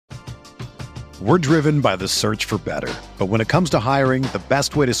We're driven by the search for better. But when it comes to hiring, the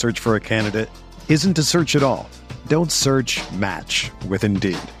best way to search for a candidate isn't to search at all. Don't search, match with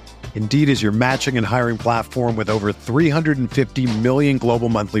Indeed. Indeed is your matching and hiring platform with over 350 million global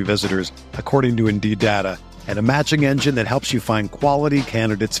monthly visitors, according to Indeed data, and a matching engine that helps you find quality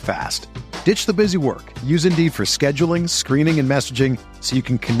candidates fast. Ditch the busy work. Use Indeed for scheduling, screening, and messaging so you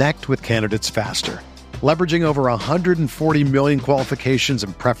can connect with candidates faster. Leveraging over 140 million qualifications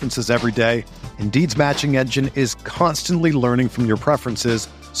and preferences every day, Indeed's matching engine is constantly learning from your preferences,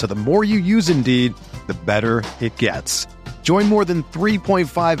 so the more you use Indeed, the better it gets. Join more than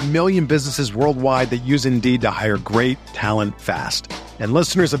 3.5 million businesses worldwide that use Indeed to hire great talent fast. And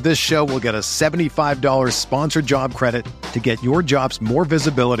listeners of this show will get a $75 sponsored job credit to get your jobs more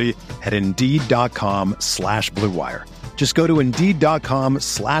visibility at Indeed.com/Blue Wire. Just go to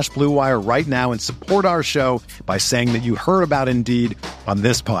Indeed.com/Blue Wire right now and support our show by saying that you heard about Indeed on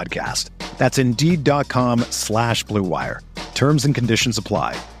this podcast. That's Indeed.com/Blue Wire. Terms and conditions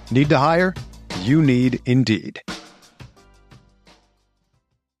apply. Need to hire? You need Indeed.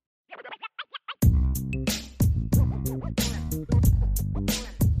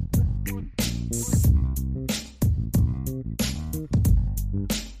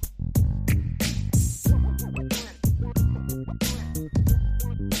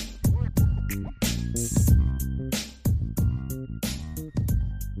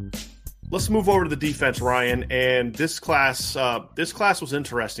 Let's move over to the defense, Ryan. And this class was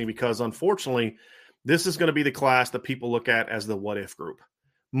interesting because, unfortunately, this is going to be the class that people look at as the what-if group,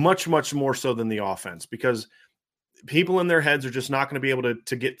 much, much more so than the offense, because people in their heads are just not going to be able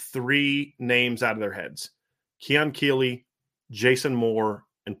to get three names out of their heads: Keon Keeley, Jason Moore,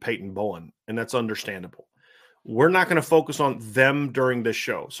 and Peyton Bowen, and that's understandable. We're not going to focus on them during this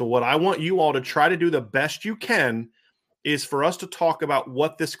show. So what I want you all to try to do the best you can is for us to talk about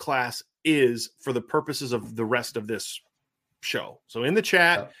what this class is for the purposes of the rest of this show. So in the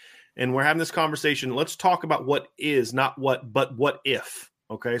chat, and we're having this conversation, let's talk about what is, not what, but what if.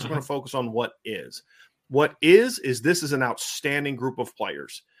 Okay, so we're going to focus on what is. What is this is an outstanding group of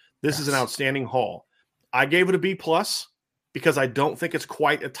players. This is an outstanding haul. I gave it a B+ because I don't think it's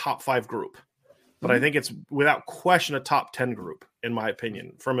quite a top 5 group, but I think it's without question a top 10 group, in my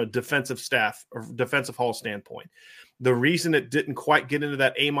opinion, from a defensive staff or defensive haul standpoint. The reason it didn't quite get into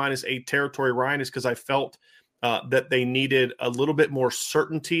that A- A territory, Ryan, is because I felt that they needed a little bit more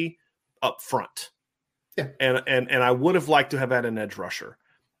certainty up front. Yeah. And I would have liked to have had an edge rusher.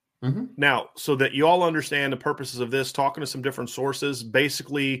 Mm-hmm. Now, so that you all understand the purposes of this, talking to some different sources,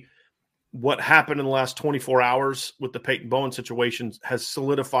 basically what happened in the last 24 hours with the Peyton Bowen situation has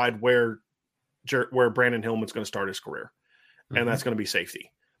solidified where Brandon Hillman's going to start his career, and that's going to be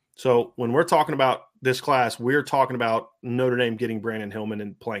safety. So when we're talking about this class, we're talking about Notre Dame getting Brandon Hillman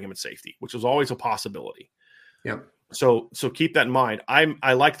and playing him at safety, which is always a possibility. Yeah. So keep that in mind.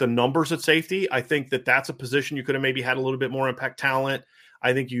 I like the numbers at safety. I think that that's a position you could have maybe had a little bit more impact talent.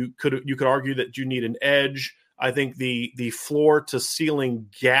 I think you could argue that you need an edge. I think the floor to ceiling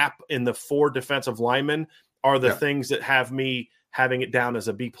gap in the 4 defensive linemen are the things that have me having it down as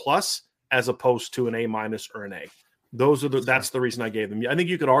a B+ as opposed to an A- or an A. That's the reason I gave them. I think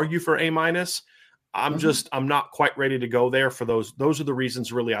you could argue for A-. I'm not quite ready to go there for those. Those are the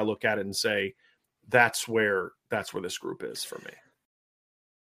reasons really I look at it and say that's where this group is for me.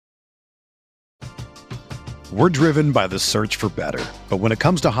 We're driven by the search for better. But when it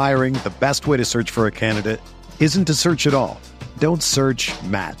comes to hiring, the best way to search for a candidate isn't to search at all. Don't search,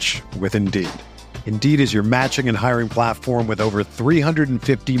 match with Indeed. Indeed is your matching and hiring platform with over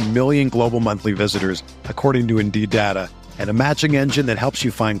 350 million global monthly visitors, according to Indeed data, and a matching engine that helps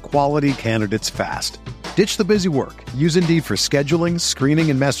you find quality candidates fast. Ditch the busy work. Use Indeed for scheduling, screening,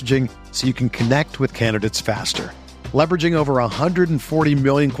 and messaging so you can connect with candidates faster. Leveraging over 140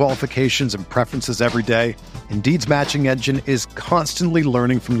 million qualifications and preferences every day, Indeed's matching engine is constantly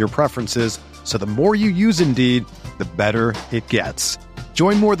learning from your preferences, so the more you use Indeed, the better it gets.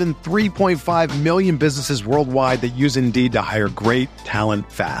 Join more than 3.5 million businesses worldwide that use Indeed to hire great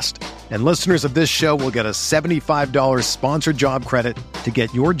talent fast. And listeners of this show will get a $75 sponsored job credit to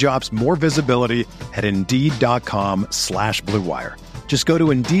get your jobs more visibility at Indeed.com/Blue Wire. Just go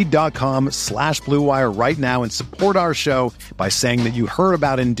to Indeed.com/Blue Wire right now and support our show by saying that you heard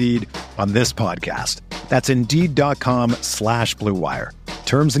about Indeed on this podcast. That's Indeed.com/Blue Wire.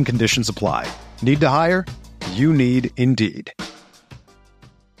 Terms and conditions apply. Need to hire? You need Indeed.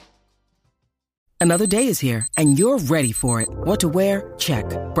 Another day is here, and you're ready for it. What to wear? Check.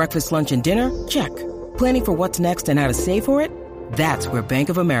 Breakfast, lunch, and dinner? Check. Planning for what's next and how to save for it? That's where Bank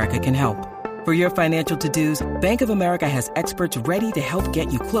of America can help. For your financial to-dos, Bank of America has experts ready to help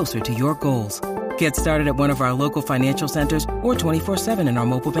get you closer to your goals. Get started at one of our local financial centers or 24/7 in our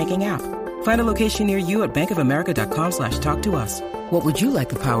mobile banking app. Find a location near you at bankofamerica.com/talktous. What would you like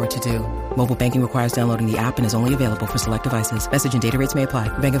the power to do? Mobile banking requires downloading the app and is only available for select devices. Message and data rates may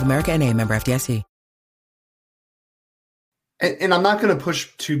apply. Bank of America N.A., member FDIC. And I'm not going to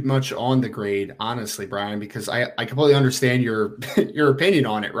push too much on the grade, honestly, Brian, because I completely understand your your opinion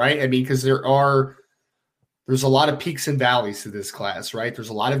on it, right? I mean, because there's a lot of peaks and valleys to this class, right? There's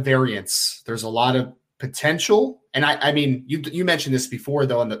a lot of variance. There's a lot of potential. And I mean, you mentioned this before,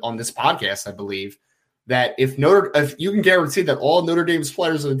 though, on this podcast, I believe, that if you can guarantee that all Notre Dame's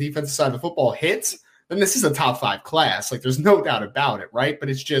players on the defensive side of football hit, then this is a top 5 class. Like, there's no doubt about it, right? But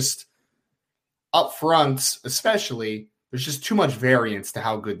it's just up front, especially, there's just too much variance to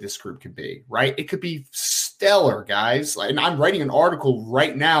how good this group can be, right? It could be stellar, guys. And I'm writing an article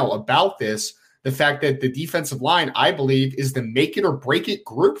right now about this, the fact that the defensive line, I believe, is the make it or break it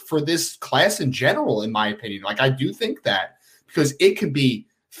group for this class in general, in my opinion. Like, I do think that, because it could be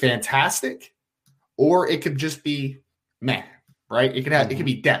fantastic or it could just be meh, right? It could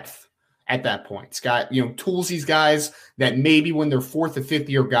be depth at that point. It's got, tools, these guys that maybe when they're 4th or 5th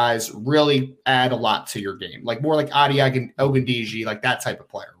year guys really add a lot to your game. Like more like Adiag Ogundeji, like that type of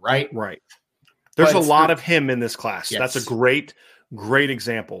player, right? Right. There's a lot of him in this class. Yes. That's a great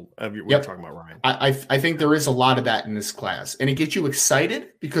example of what you're talking about, Ryan. I think there is a lot of that in this class. And it gets you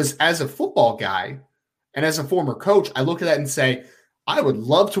excited because as a football guy and as a former coach, I look at that and say, I would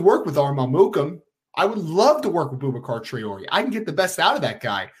love to work with Armand Mukum. I would love to work with Boubacar Traore. I can get the best out of that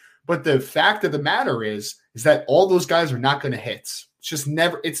guy. But the fact of the matter is that all those guys are not going to hit. It's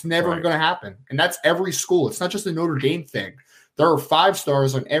never going to happen. And that's every school. It's not just a Notre Dame thing. There are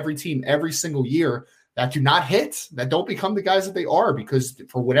 5-stars on every team every single year that do not hit, that don't become the guys that they are because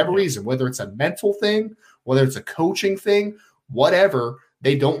for whatever reason, whether it's a mental thing, whether it's a coaching thing, whatever,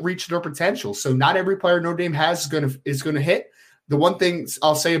 they don't reach their potential. So not every player Notre Dame has is going to hit. The one thing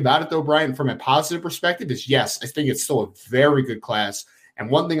I'll say about it, though, Brian, from a positive perspective is, yes, I think it's still a very good class. And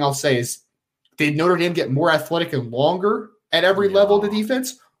one thing I'll say is, did Notre Dame get more athletic and longer at every level of the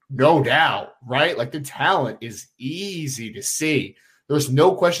defense? No doubt, right? Like, the talent is easy to see. There's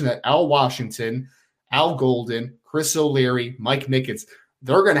no question that Al Washington, Al Golden, Chris O'Leary, Mike Mickens,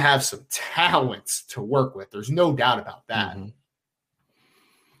 they're going to have some talents to work with. There's no doubt about that. Mm-hmm.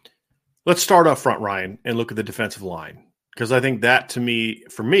 Let's start up front, Ryan, and look at the defensive line. Because I think that,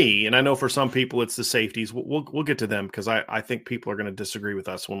 for me, and I know for some people it's the safeties. We'll get to them because I think people are going to disagree with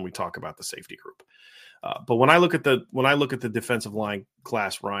us when we talk about the safety group. But when I look at the defensive line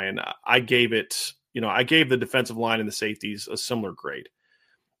class, Ryan, I gave the defensive line and the safeties a similar grade,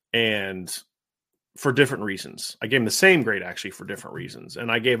 and for different reasons. I gave them the same grade actually for different reasons, and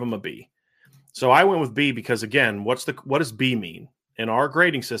I gave them a B. So I went with B because, again, what does B mean in our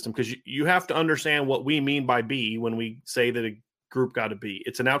grading system? Because you have to understand what we mean by B when we say that a group got a B.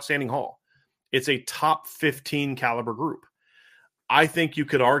 It's an outstanding haul. It's a top 15 caliber group. I think you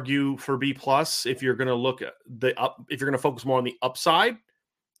could argue for B plus if you're going to look at if you're going to focus more on the upside.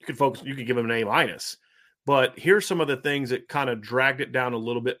 You could give them an A minus. But here's some of the things that kind of dragged it down a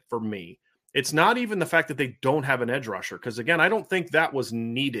little bit for me. It's not even the fact that they don't have an edge rusher, because again, I don't think that was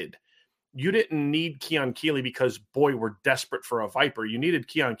needed. You didn't need Keon Keeley because, boy, we're desperate for a Viper. You needed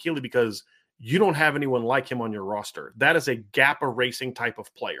Keon Keeley because you don't have anyone like him on your roster. That is a gap erasing type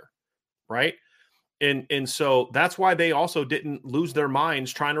of player, right? And so that's why they also didn't lose their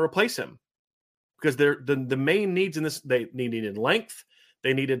minds trying to replace him, because the main needs in this, they needed length,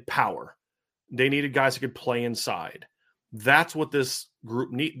 they needed power, they needed guys who could play inside. That's what this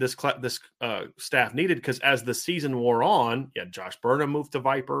group this staff needed, because as the season wore on, Josh Burnham moved to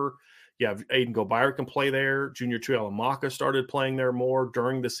Viper. Aiden Gobayer can play there. Junior Tuihalamaka started playing there more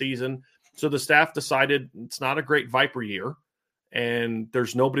during the season. So the staff decided it's not a great Viper year, and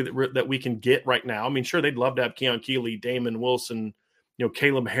there's nobody that we can get right now. I mean, sure, they'd love to have Keon Keeley, Damon Wilson,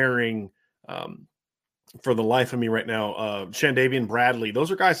 Caleb Herring. For the life of me right now, Shandavian Bradley.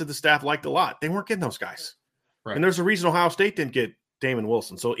 Those are guys that the staff liked a lot. They weren't getting those guys. Right. And there's a reason Ohio State didn't get Damon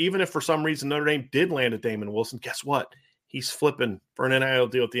Wilson. So even if for some reason Notre Dame did land at Damon Wilson, guess what? He's flipping for an NIL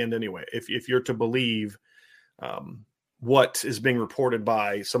deal at the end anyway, if you're to believe what is being reported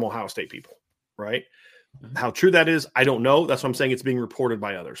by some Ohio State people, right? Mm-hmm. How true that is, I don't know. That's what I'm saying. It's being reported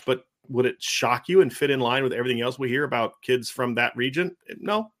by others. But would it shock you and fit in line with everything else we hear about kids from that region?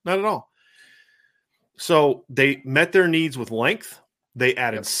 No, not at all. So they met their needs with length. They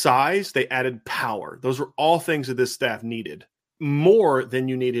added size. They added power. Those were all things that this staff needed, more than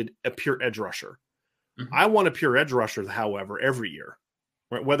you needed a pure edge rusher. Mm-hmm. I want a pure edge rusher, however, every year.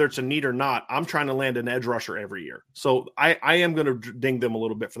 right? Whether it's a need or not, I'm trying to land an edge rusher every year. So I am going to ding them a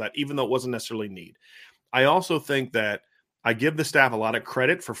little bit for that, even though it wasn't necessarily need. I also think that I give the staff a lot of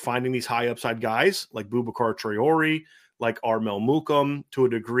credit for finding these high upside guys like Boubacar Traore, like Armel Mukam, to a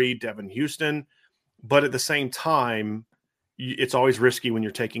degree, Devin Houston. But at the same time, it's always risky when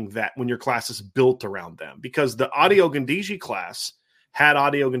you're taking that, when your class is built around them. Because the Adi Ogundeji class had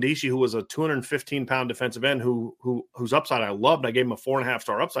Adi Ogundeji, who was a 215-pound defensive end whose upside I loved. I gave him a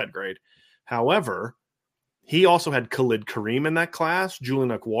 4.5-star upside grade. However, he also had Khalid Kareem in that class, Julian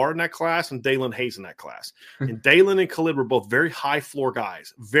Akwar in that class, and Dalen Hayes in that class. And Dalen and Khalid were both very high floor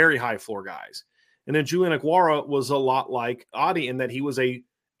guys. And then Julian Akwara was a lot like Adi in that he was a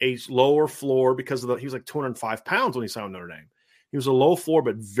lower floor because he was like 205 pounds when he signed Notre Dame. He was a low floor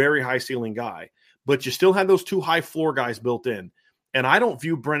but very high ceiling guy. But you still had those two high floor guys built in. And I don't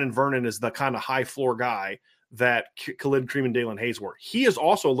view Brennan Vernon as the kind of high floor guy that Khalid Kareem and Dalen Hayes were. He is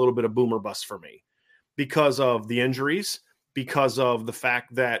also a little bit of boomer bust for me because of the injuries, because of the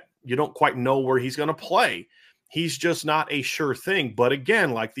fact that you don't quite know where he's going to play. He's just not a sure thing. But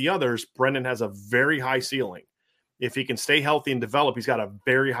again, like the others, Brennan has a very high ceiling. If he can stay healthy and develop, he's got a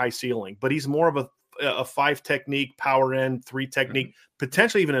very high ceiling. But he's more of a 5 technique, power end, 3 technique,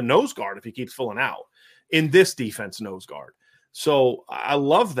 potentially even a nose guard if he keeps filling out in this defense nose guard. So I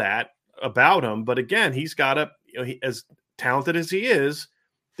love that about him. But again, he's got to, as talented as he is,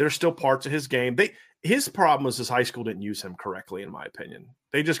 there's still parts of his game. His problem was his high school didn't use him correctly, in my opinion.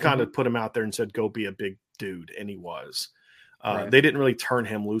 They just kind of put him out there and said, go be a big dude. And he was. Right. They didn't really turn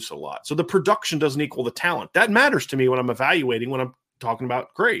him loose a lot. So the production doesn't equal the talent. That matters to me when I'm evaluating, when I'm talking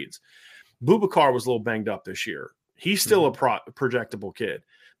about grades. Boubacar was a little banged up this year. He's still a projectable kid.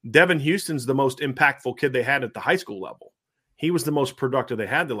 Devin Houston's the most impactful kid they had at the high school level. He was the most productive they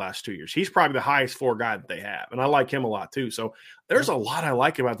had the last 2 years. He's probably the highest floor guy that they have, and I like him a lot too. So there's a lot I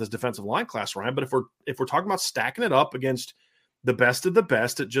like about this defensive line class, Ryan. But if we're talking about stacking it up against the best of the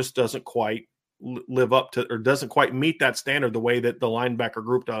best, it just doesn't quite live up to, or doesn't quite meet that standard the way that the linebacker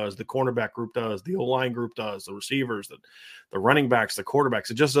group does, the cornerback group does, the O-line group does, the receivers, the running backs, the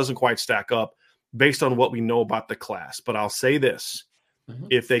quarterbacks. It just doesn't quite stack up based on what we know about the class. But I'll say this,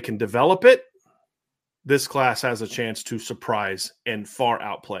 if they can develop it, this class has a chance to surprise and far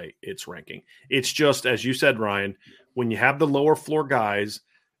outplay its ranking. It's just, as you said, Ryan, when you have the lower floor guys,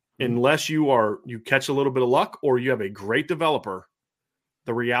 unless you catch a little bit of luck or you have a great developer,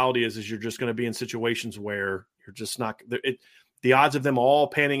 the reality is you're just going to be in situations where you're just not – the odds of them all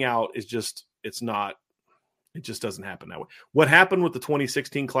panning out is just – it just doesn't happen that way. What happened with the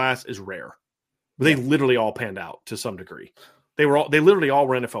 2016 class is rare. They literally all panned out to some degree. They literally all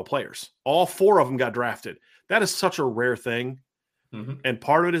were NFL players. All 4 of them got drafted. That is such a rare thing. And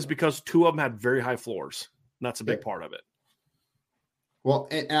part of it is because 2 of them had very high floors. And that's a big part of it. Well,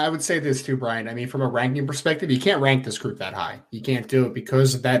 and I would say this too, Brian. I mean, from a ranking perspective, you can't rank this group that high. You can't do it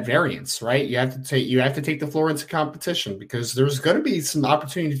because of that variance, right? You have to take the floor into competition because there's going to be some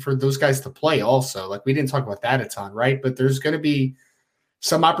opportunity for those guys to play also. Like, we didn't talk about that a ton, right? But there's going to be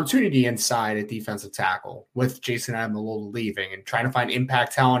some opportunity inside at defensive tackle with Jason Ademilola leaving and trying to find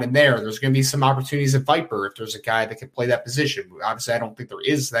impact talent in there. There's going to be some opportunities at Viper if there's a guy that can play that position. Obviously, I don't think there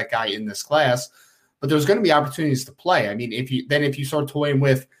is that guy in this class, but there's going to be opportunities to play. I mean, if you start toying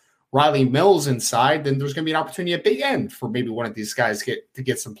with Riley Mills inside, then there's going to be an opportunity at big end for maybe one of these guys to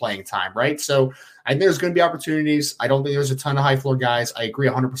get some playing time, right? So I think there's going to be opportunities. I don't think there's a ton of high floor guys. I agree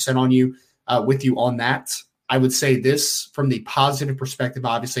 100% with you on that. I would say this from the positive perspective,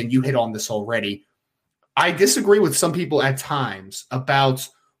 obviously, and you hit on this already. I disagree with some people at times about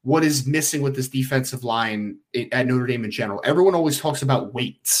what is missing with this defensive line at Notre Dame in general. Everyone always talks about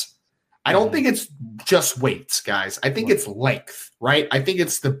weights. I don't think it's just weights, guys. I think it's length, right? I think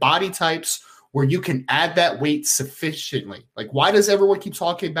it's the body types where you can add that weight sufficiently. Like, why does everyone keep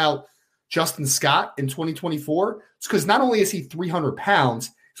talking about Justin Scott in 2024? It's because not only is he 300 pounds,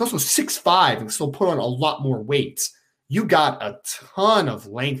 he's also 6'5" and can still put on a lot more weights. You got a ton of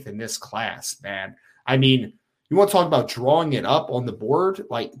length in this class, man. I mean, you want to talk about drawing it up on the board?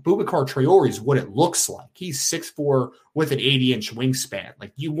 Like, Boubacar Traore is what it looks like. He's 6'4" with an 80-inch wingspan.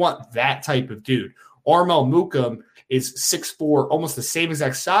 Like, you want that type of dude. Armel Mukam is 6'4", almost the same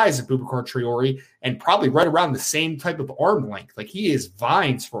exact size as Boubacar Traore, and probably right around the same type of arm length. Like, he is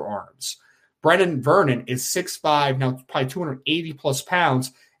vines for arms. Brennan Vernon is 6'5", now probably 280-plus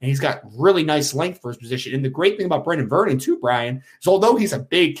pounds, and he's got really nice length for his position. And the great thing about Brennan Vernon, too, Brian, is although he's a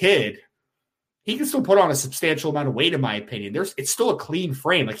big kid, he can still put on a substantial amount of weight, in my opinion. It's still a clean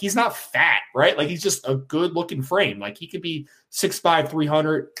frame. Like, he's not fat, right? Like, he's just a good-looking frame. Like, he could be 6'5",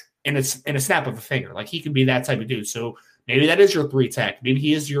 300 in a snap of a finger. Like, he can be that type of dude. So Maybe that is your 3-tech. Maybe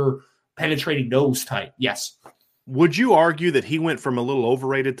he is your penetrating nose type. Yes. Would you argue that he went from a little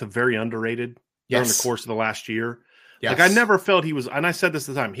overrated to very underrated during the Yes. course of the last year? Yes. Like I never felt he was, and I said this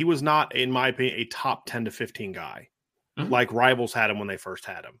at the time, he was not, in my opinion, a top 10 to 15 guy. Like Rivals had him when they first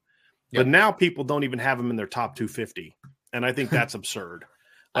had him. But now people don't even have him in their top 250. And I think that's absurd.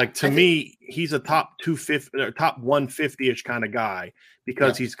 Like to me, he's a top 250 or top 150-ish kind of guy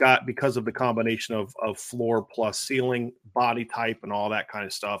because because of the combination of floor plus ceiling, body type, and all that kind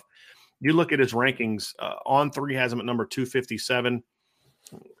of stuff. You look at his rankings, On3 has him at number 257.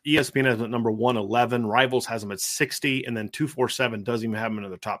 ESPN has him at number 111. Rivals has him at 60. And then 247 doesn't even have him in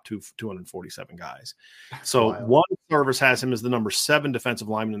the top 247 guys. So one service has him as the number 7 defensive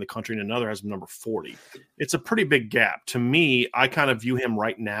lineman in the country, and another has him number 40. It's a pretty big gap. To me, I kind of view him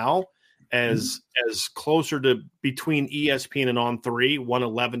right now as closer to between ESPN and On3,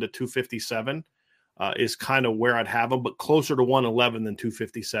 111 to 257. Is kind of where I'd have him, but closer to 111 than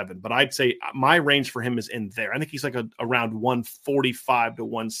 257. But I'd say my range for him is in there. I think he's like around 145 to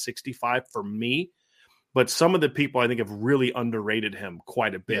 165 for me. But some of the people I think have really underrated him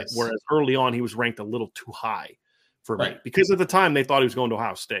quite a bit, whereas early on he was ranked a little too high for me because at the time they thought he was going to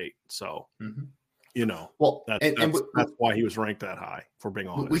Ohio State. So, that's why he was ranked that high, for being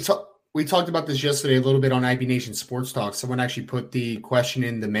honest. We talked about this yesterday a little bit on IB Nation Sports Talk. Someone actually put the question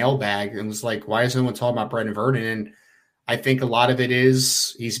in the mailbag and was like, why is no one talking about Brendan Vernon? And I think a lot of it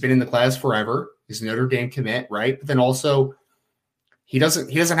is he's been in the class forever. He's a Notre Dame commit, right? But then also he doesn't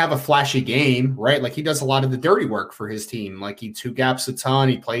have a flashy game, right? Like he does a lot of the dirty work for his team. Like he two gaps a ton.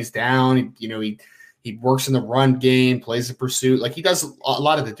 He plays down. He works in the run game, plays the pursuit. Like he does a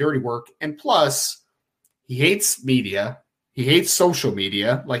lot of the dirty work. And plus he hates media. He hates social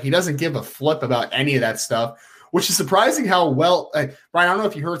media. Like he doesn't give a flip about any of that stuff, which is surprising how well Brian, I don't know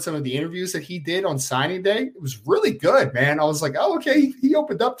if you heard some of the interviews that he did on signing day. It was really good, man. I was like, oh, okay. He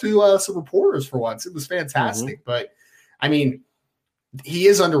opened up to some reporters for once. It was fantastic. But I mean, he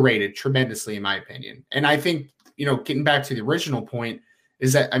is underrated tremendously in my opinion. And I think, getting back to the original point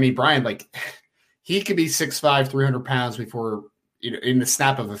is that, I mean, Brian, like he could be 6'5", 300 pounds before, in the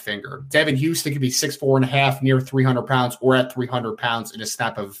snap of a finger. Devin Houston could be 6'4.5", near 300 pounds, or at 300 pounds in a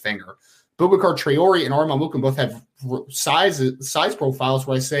snap of a finger. Boubacar Traore and Armand Mukam both have size profiles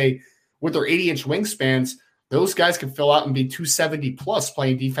where I say with their 80-inch wingspans, those guys can fill out and be 270 plus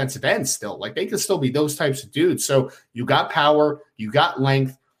playing defensive end still. Like they can still be those types of dudes. So you got power, you got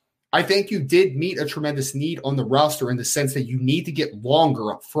length. I think you did meet a tremendous need on the roster in the sense that you need to get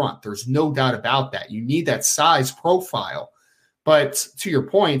longer up front. There's no doubt about that. You need that size profile. But to your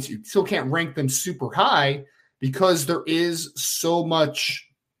point, you still can't rank them super high because there is so much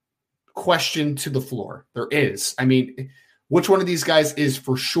question to the floor. There is. I mean, which one of these guys is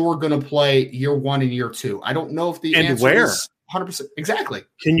for sure going to play year 1 and year 2? I don't know if the answer is 100%. Exactly.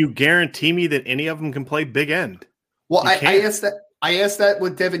 Can you guarantee me that any of them can play big end? Well, I asked that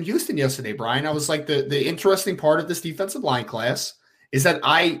with Devin Houston yesterday, Brian. I was like, the interesting part of this defensive line class is that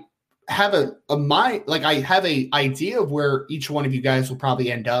I have a idea of where each one of you guys will probably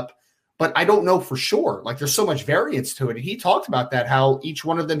end up, but I don't know for sure. Like there's so much variance to it. And he talked about that, how each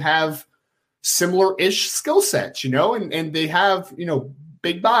one of them have similar-ish skill sets, and they have,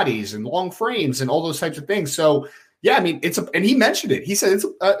 big bodies and long frames and all those types of things. So yeah, I mean, and he mentioned it. He said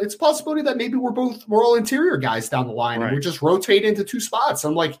it's a possibility that maybe we're all interior guys down the line and we're just rotate into 2 spots.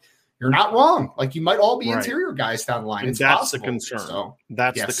 I'm like, you're not wrong. Like you might all be interior guys down the line. And that's possible. The concern. So,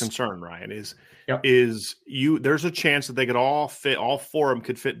 that's the concern, Ryan, is there's a chance that they could all 4 of them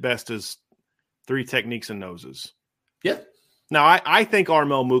could fit best as 3 techniques and noses. Yeah. Now I think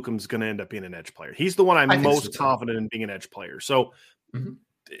Armel Mukam's going to end up being an edge player. He's the one I'm most confident in being an edge player. So,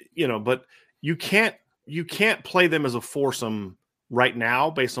 but you can't play them as a foursome right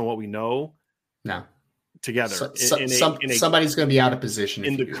now based on what we know. No. Together. Somebody's going to be out of position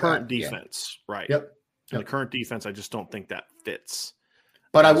in the current defense, right? Yep. In the current defense, I just don't think that fits.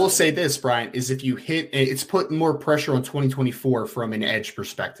 But I will say this, Brian, is if you hit, it's putting more pressure on 2024 from an edge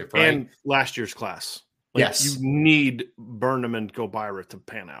perspective, right? And last year's class. Yes. You need Burnham and Gobira to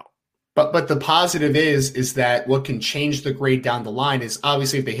pan out. But the positive is that what can change the grade down the line is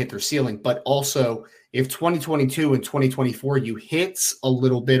obviously if they hit their ceiling, but also if 2022 and 2024 you hit a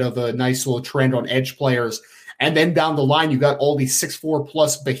little bit of a nice little trend on edge players, and then down the line you got all these 6'4"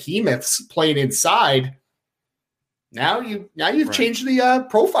 plus behemoths playing inside. Now you've changed the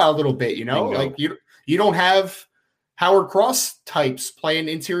profile a little bit. Like you don't have Howard Cross types playing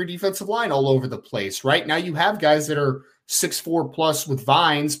interior defensive line all over the place. Right now you have guys that are 6'4" plus with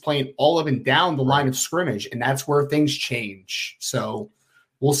vines playing all up and down the line of scrimmage, and that's where things change. So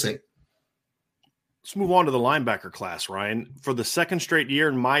we'll see. Let's move on to the linebacker class, Ryan. For the second straight year,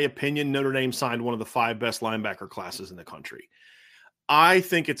 in my opinion, Notre Dame signed one of the 5 best linebacker classes in the country. I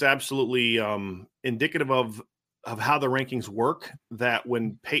think it's absolutely indicative of how the rankings work, that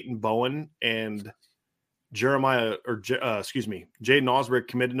when Peyton Bowen and Jaden Ausberry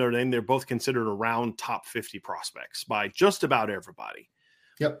committed to Notre Dame, they're both considered around top 50 prospects by just about everybody.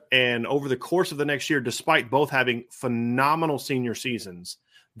 Yep. And over the course of the next year, despite both having phenomenal senior seasons,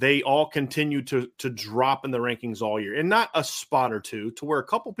 they all continue to drop in the rankings all year, and not a spot or two, to where a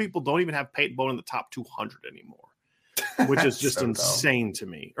couple people don't even have Peyton Bowen in the top 200 anymore, which is just insane to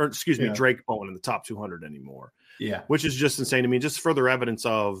me. Or excuse me, Drake Bowen in the top 200 anymore. Yeah, which is just insane to me. Just further evidence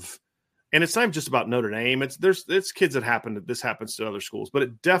of, and it's not even just about Notre Dame. It's kids that happen. This happens to other schools, but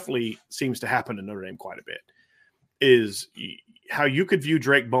it definitely seems to happen to Notre Dame quite a bit. Is how you could view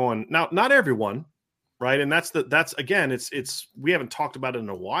Drake Bowen. Now, not everyone. Right. And that's again, it's we haven't talked about it in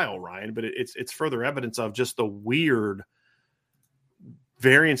a while, Ryan, but it's further evidence of just the weird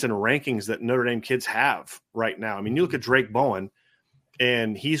variance in rankings that Notre Dame kids have right now. I mean, you look at Drake Bowen,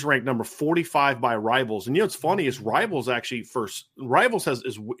 and he's ranked number 45 by Rivals. And what's funny is Rivals actually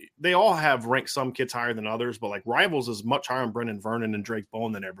they all have ranked some kids higher than others, but like Rivals is much higher on Brendan Vernon and Drake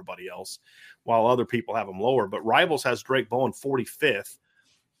Bowen than everybody else, while other people have them lower. But Rivals has Drake Bowen 45th.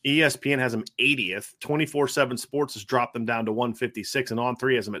 ESPN has him 80th. 24/7 Sports has dropped them down to 156, and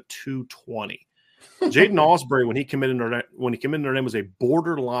On3 has him at 220. Jaden Ausberry, when he committed Notre Dame, was a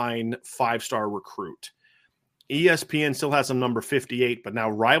borderline 5-star recruit. ESPN still has him number 58, but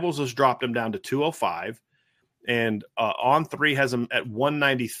now Rivals has dropped him down to 205, and On3 has him at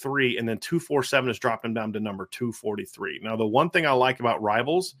 193, and then 247 has dropped him down to number 243. Now, the one thing I like about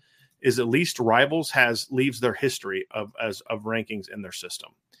Rivals is at least Rivals leaves their history of rankings in their system.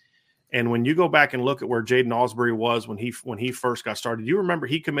 And when you go back and look at where Jaden Ausberry was when he first got started, you remember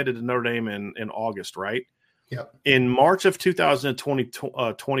he committed to Notre Dame in August, right? Yep. In March of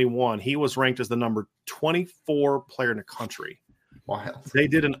 2021, he was ranked as the number 24 player in the country. Wild. They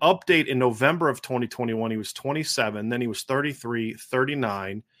did an update in November of 2021. He was 27, then he was 33,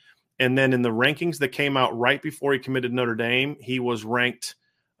 39. And then in the rankings that came out right before he committed Notre Dame, he was ranked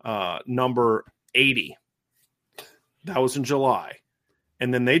number 80. That was in July.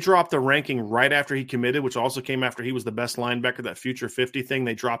 And then they dropped the ranking right after he committed, which also came after he was the best linebacker, that Future 50 thing.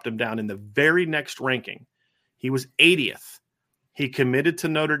 They dropped him down in the very next ranking. He was 80th. He committed to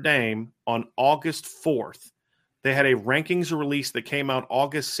Notre Dame on August 4th. They had a rankings release that came out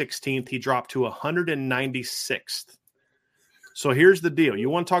August 16th. He dropped to 196th. So here's the deal. You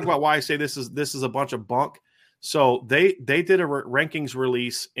want to talk about why I say this is a bunch of bunk? So they did a rankings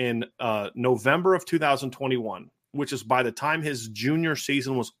release in November of 2021, which is by the time his junior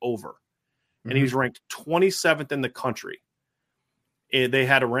season was over. And he was ranked 27th in the country. And they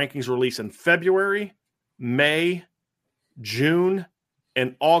had a rankings release in February, May, June,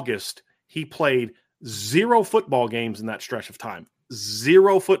 and August. He played 0 football games in that stretch of time.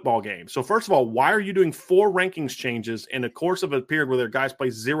 0 football games. So first of all, why are you doing 4 rankings changes in the course of a period where their guys play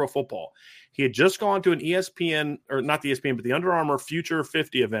 0 football? He had just gone to an ESPN, or not the ESPN, but the Under Armour Future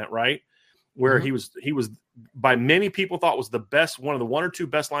 50 event, right? Where he was by many people thought was the best, one of the 1 or 2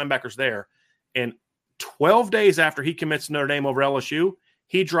 best linebackers there. And 12 days after he commits to Notre Dame over LSU,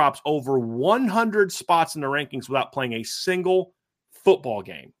 he drops over 100 spots in the rankings without playing a single football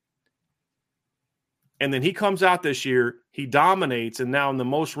game. And then he comes out this year, he dominates, and now in the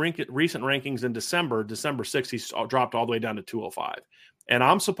most recent rankings in December 6th, he's dropped all the way down to 205. And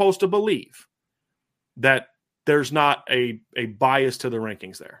I'm supposed to believe that there's not a bias to the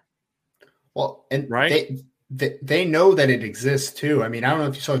rankings there. Well, and right? They know that it exists too. I mean, I don't know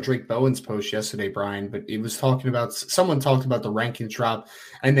if you saw Drake Bowen's post yesterday, Brian, but it was talking about, someone talked about the ranking drop,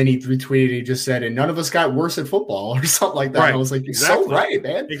 and then he retweeted, he just said, and none of us got worse at football or something like that. Right. And I was like, exactly. So right,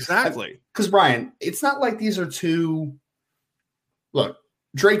 man. Exactly. Because Brian, it's not like these are two. Look,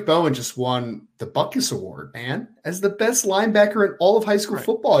 Drake Bowen just won the Butkus Award, man, as the best linebacker in all of high school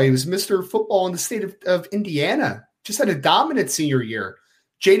football. He was Mr. Football in the state of Indiana. Just had a dominant senior year.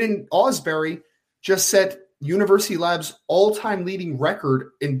 Jaden Ausberry just set University Lab's all-time leading record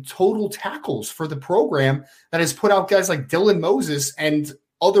in total tackles for the program that has put out guys like Dylan Moses and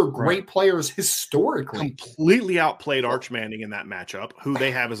other great players historically. Completely outplayed Arch Manning in that matchup, who they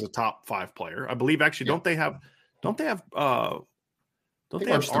have as a top 5 player. I believe actually, don't they have Arch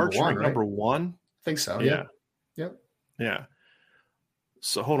number 1? I think so. Yeah. Yep. Yeah.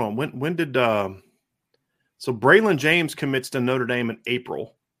 So hold on. When did so Braylon James commits to Notre Dame in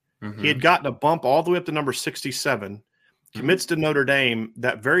April. He had gotten a bump all the way up to number 67, commits to Notre Dame.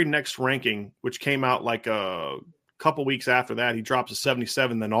 That very next ranking, which came out like a couple weeks after that, he drops to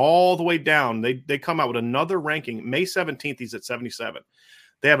 77, then all the way down. They come out with another ranking. May 17th, he's at 77.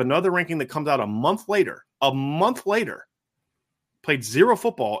 They have another ranking that comes out a month later, played 0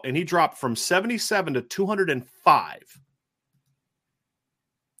 football, and he dropped from 77 to 205.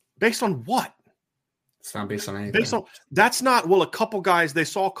 Based on what? It's not based on anything. That's not, well, they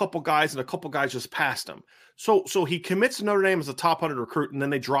saw a couple guys, and a couple guys just passed him. So he commits to Notre Dame as a top 100 recruit, and then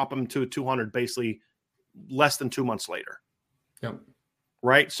they drop him to a 200 basically less than 2 months later. Yep.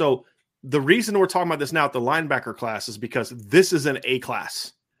 Right? So the reason we're talking about this now at the linebacker class is because this is an A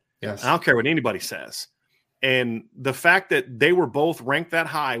class. Yes. I don't care what anybody says. And the fact that they were both ranked that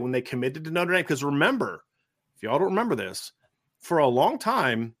high when they committed to Notre Dame, because remember, if y'all don't remember this, for a long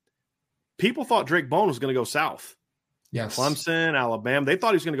time, people thought Drake Bowen was going to go south. Yes. Clemson, Alabama, they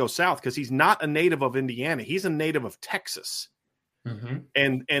thought he was going to go south because he's not a native of Indiana. He's a native of Texas.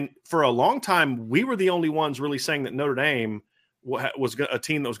 Mm-hmm. And for a long time, we were the only ones really saying that Notre Dame was a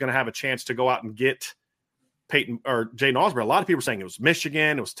team that was going to have a chance to go out and get Peyton or Jaden Osbury. A lot of people were saying it was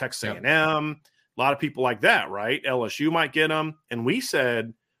Michigan, it was Texas A&M, a lot of people like that, right? LSU might get him. And we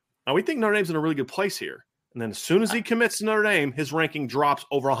said, now we think Notre Dame's in a really good place here. And then as soon as he commits to Notre Dame, his ranking drops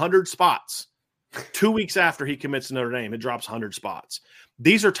over 100 spots. 2 weeks after he commits to Notre Dame, it drops 100 spots.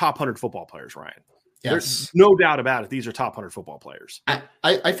 These are top 100 football players, Ryan. Yes. There's no doubt about it. These are top 100 football players.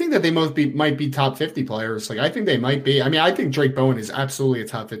 I think that they might be top 50 players. Like, I think they might be. I mean, I think Drake Bowen is absolutely a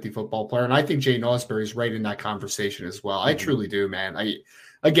top 50 football player, and I think Jaden Osbury is right in that conversation as well. I truly do, man.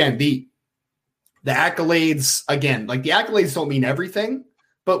 The accolades, again, like the accolades don't mean everything,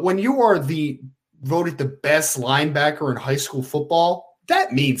 but when you are voted the best linebacker in high school football,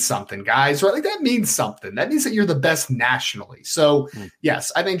 that means something, guys, right? Like, that means something. That means that you're the best nationally. So,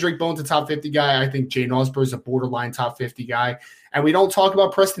 yes, I think Drake Bowen's a top 50 guy. I think Jaden Osbury is a borderline top 50 guy. And we don't talk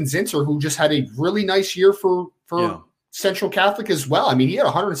about Preston Zinter, who just had a really nice year for Central Catholic as well. I mean, he had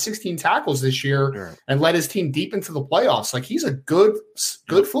 116 tackles this year and led his team deep into the playoffs. Like, he's a good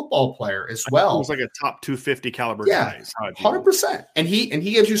football player as well. He was like a top 250 caliber guy. 100%. And he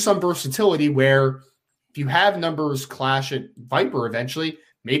gives you some versatility where if you have numbers clash at Viper eventually,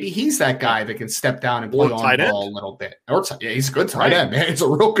 maybe he's that guy that can step down and play on the ball a little bit. He's a good tight end, man. He's a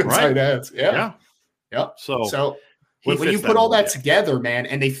real good tight end. Yeah. Yep. So when you put all that together, man,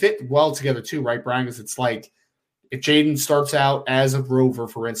 and they fit well together too, right, Brian? Because it's like if Jaden starts out as a Rover,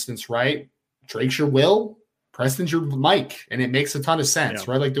 for instance, right? Drake's your Will, Preston's your Mike, and it makes a ton of sense,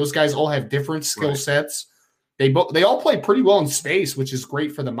 right? Like those guys all have different skill sets. They all play pretty well in space, which is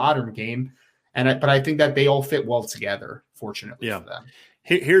great for the modern game. But I think that they all fit well together, fortunately for them.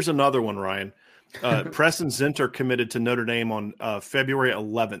 Here's another one, Ryan. Preston Zinter committed to Notre Dame on February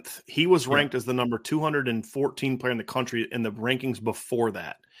 11th. He was ranked as the number 214 player in the country in the rankings before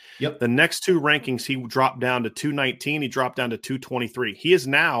that. Yep. The next two rankings, he dropped down to 219. He dropped down to 223. He is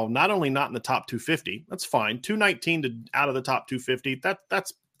now not only not in the top 250. That's fine. 219 to out of the top 250.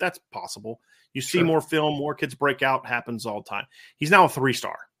 That's possible. You see more film, more kids break out. Happens all the time. He's now a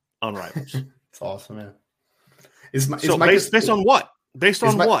 3-star on Rivals. It's awesome, man. Based on what? Based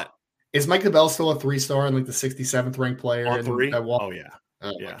on what? Is Mike Cabell still a 3-star and like the 67th ranked player? On 3? Oh, yeah.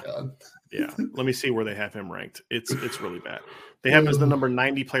 Oh, my God. Yeah. Let me see where they have him ranked. It's really bad. They have him as the number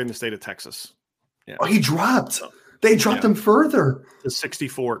 90 player in the state of Texas. Yeah. Oh, he dropped. They dropped him further. The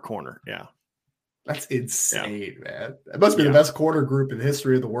 64 at corner. Yeah. That's insane, man. That must be the best corner group in the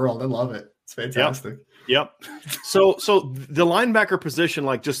history of the world. I love it. It's fantastic. Yep. So the linebacker position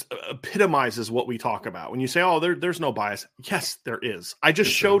like just epitomizes what we talk about. When you say, "Oh, there's no bias," yes, there is. I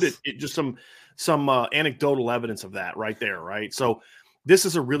just showed it just some anecdotal evidence of that right there. Right. So this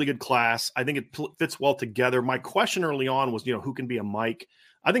is a really good class. I think it fits well together. My question early on was, who can be a Mike?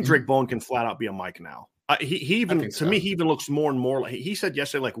 I think Drake Bowen can flat out be a Mike now. He even to me, he even looks more and more like he said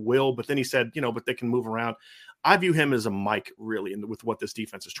yesterday, like Will, but then he said, but they can move around. I view him as a Mike really with what this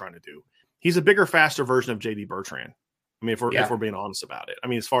defense is trying to do. He's a bigger, faster version of J.D. Bertrand. I mean, if we're being honest about it, I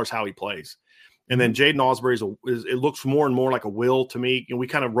mean, as far as how he plays, and then Jaden Osbury it looks more and more like a Will to me. We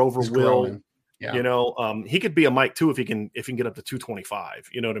kind of Rover Will. Yeah. He could be a Mike too if he can get up to 225.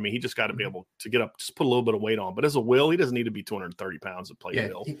 You know what I mean? He just got to be able to get up, just put a little bit of weight on. But as a Will, he doesn't need to be 230 pounds to play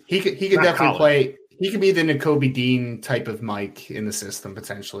Will. He could definitely play. He could be the Nakobe Dean type of Mike in the system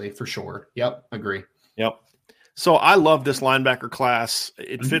potentially for sure. Yep, agree. Yep. So I love this linebacker class.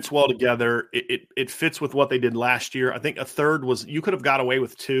 It fits well together. It fits with what they did last year. I think a third was you could have got away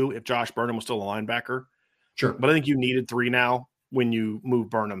with 2 if Josh Burnham was still a linebacker. Sure, but I think you needed 3 now when you move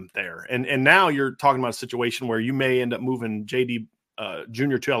Burnham there. And now you're talking about a situation where you may end up moving JD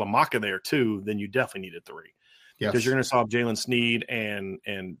Junior to Alamaka there too. Then you definitely needed 3. because you're going to solve Jalen Sneed and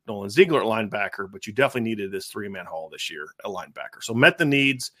Nolan Ziegler at linebacker, but you definitely needed this 3-man haul this year at linebacker. So met the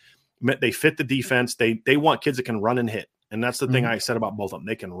needs, they fit the defense. They want kids that can run and hit. And that's the thing I said about both of them.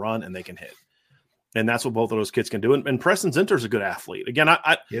 They can run and they can hit. And that's what both of those kids can do. And Preston Zinter's a good athlete. Again,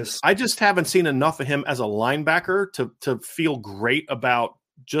 I just haven't seen enough of him as a linebacker to feel great about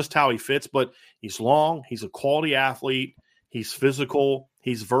just how he fits. But he's long. He's a quality athlete. He's physical.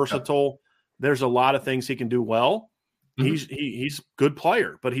 He's versatile. There's a lot of things he can do well. He's a good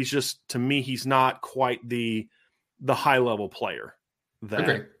player, but he's just, to me, he's not quite the high-level player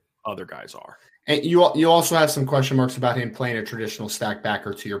that other guys are. And you also have some question marks about him playing a traditional stack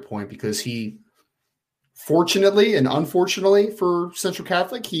backer, to your point, because he, fortunately and unfortunately for Central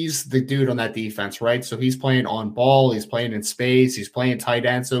Catholic, he's the dude on that defense, right? So he's playing on ball, he's playing in space, he's playing tight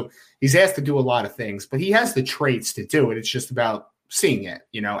end. So he's asked to do a lot of things, but he has the traits to do it. It's just about seeing it,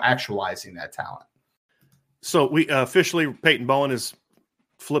 actualizing that talent. So we officially, Peyton Bowen is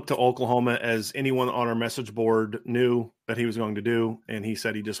flipped to Oklahoma, as anyone on our message board knew that he was going to do. And he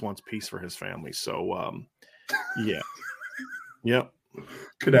said he just wants peace for his family. So, yeah. Yep.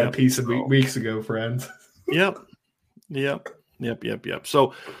 Could have peace weeks ago, friends. Yep.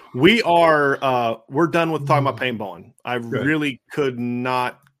 So we are we're done with talking about Peyton Bowen. I really could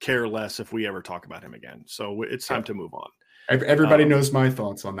not care less if we ever talk about him again. So it's time to move on. Everybody knows my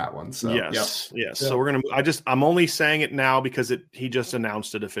thoughts on that one. So yes. So we're gonna. I'm only saying it now because he just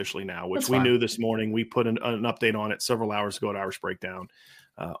announced it officially now, which we knew this morning. We put an update on it several hours ago at Irish Breakdown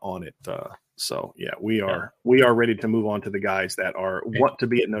on it. So yeah, we are ready to move on to the guys that want to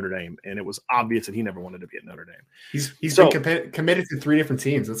be at Notre Dame, and it was obvious that he never wanted to be at Notre Dame. He's been committed to 3 different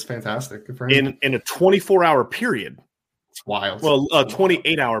teams. That's fantastic. Good for him. In a 24-hour period. It's wild. Well, a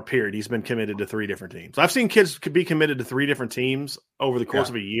 28-hour period, he's been committed to 3 different teams. I've seen kids be committed to 3 different teams over the course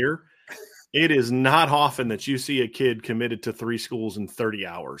of a year. It is not often that you see a kid committed to 3 schools in 30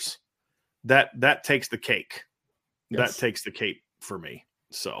 hours. That takes the cake. Yes. That takes the cake for me.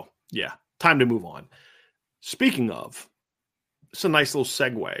 So, yeah, time to move on. Speaking of, it's a nice little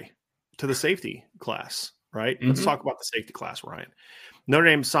segue to the safety class, right? Let's talk about the safety class, Ryan. Notre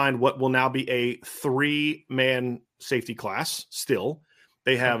Dame signed what will now be a 3-man safety class still.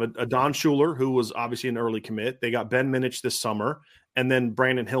 They have a Don Schuler, who was obviously an early commit. They got Ben Minich this summer. And then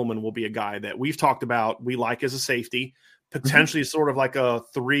Brandon Hillman will be a guy that we've talked about we like as a safety, potentially sort of like a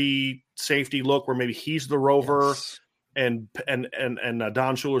 3 safety look where maybe he's the rover and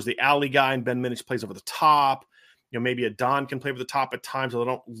Don Schuler's the alley guy and Ben Minich plays over the top. Maybe a Don can play over the top at times,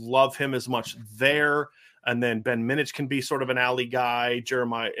 although I don't love him as much there. And then Ben Minich can be sort of an alley guy.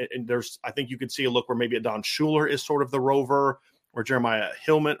 Jeremiah, and I think you could see a look where maybe a Don Schuler is sort of the rover, or Jeremiah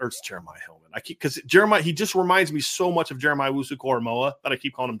Hillman, or it's Jeremiah Hillman. because Jeremiah, he just reminds me so much of Jeremiah Wusu-Koramoah that I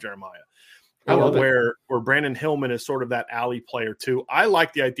keep calling him Jeremiah. Where Brandon Hillman is sort of that alley player too. I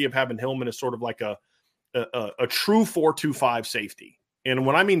like the idea of having Hillman as sort of like a true 4-2-5 safety. And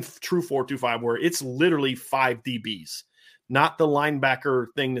when I mean true 4-2-5, where it's literally 5 DBs, not the linebacker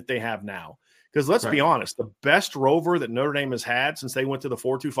thing that they have now. Because let's be honest, the best rover that Notre Dame has had since they went to the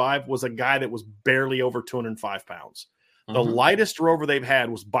 4-2-5 was a guy that was barely over 205 pounds. The lightest rover they've had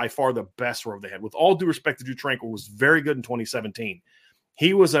was by far the best rover they had. With all due respect to Drew Tranquil, was very good in 2017.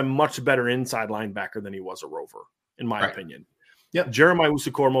 He was a much better inside linebacker than he was a rover, in my opinion. Yep. Jeremiah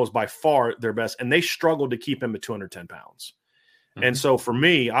Wusu-Koramoah is by far their best, and they struggled to keep him at 210 pounds. And so for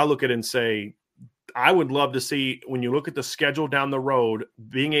me, I look at it and say, I would love to see, when you look at the schedule down the road,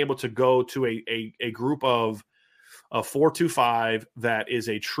 being able to go to a group of a 4-2-5 that is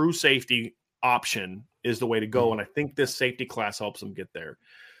a true safety option is the way to go. And I think this safety class helps them get there.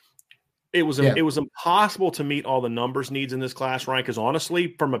 It was impossible to meet all the numbers needs in this class, Ryan, because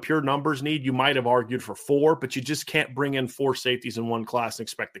honestly, from a pure numbers need, you might have argued for 4, but you just can't bring in 4 safeties in one class and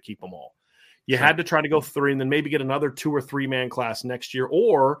expect to keep them all. You had to try to go 3 and then maybe get another 2 or 3 man class next year,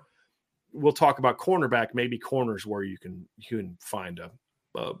 or we'll talk about cornerback, maybe corners where you can find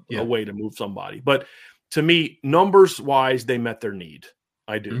a way to move somebody. But to me, numbers wise, they met their need.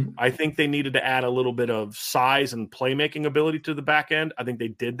 I do. I think they needed to add a little bit of size and playmaking ability to the back end. I think they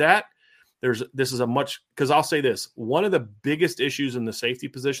did that. Because I'll say this, one of the biggest issues in the safety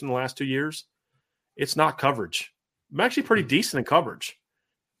position the last 2 years, it's not coverage. I'm actually pretty decent in coverage.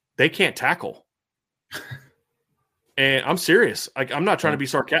 They can't tackle. And I'm serious. I'm not trying to be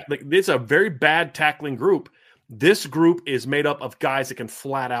sarcastic. It's a very bad tackling group. This group is made up of guys that can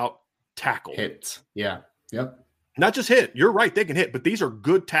flat out tackle. Hit. Yeah. Yep. Not just hit. You're right. They can hit, but these are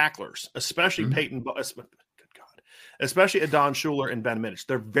good tacklers, especially Peyton. Especially Don Schuler and Ben Minich.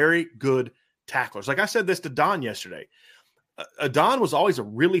 They're very good tacklers. Like I said this to Don yesterday. Adon was always a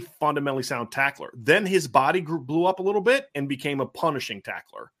really fundamentally sound tackler. Then his body blew up a little bit and became a punishing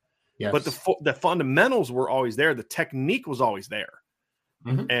tackler. Yes. But the fundamentals were always there. The technique was always there.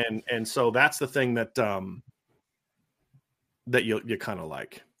 Mm-hmm. And so that's the thing that that you kind of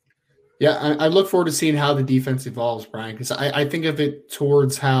like. Yeah, I look forward to seeing how the defense evolves, Brian, because I think of it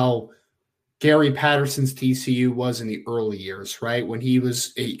towards how Gary Patterson's TCU was in the early years, right? When he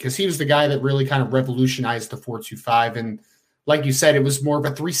was the guy that really kind of revolutionized the 4-2-5. And like you said, it was more of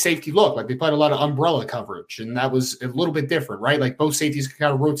a 3 safety look. Like they played a lot of umbrella coverage, and that was a little bit different, right? Like both safeties could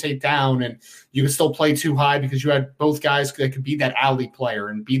kind of rotate down, and you could still play too high because you had both guys that could be that alley player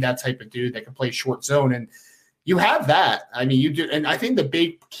and be that type of dude that could play short zone. And you have that. I mean, you do. And I think the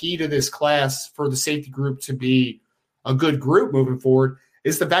big key to this class for the safety group to be a good group moving forward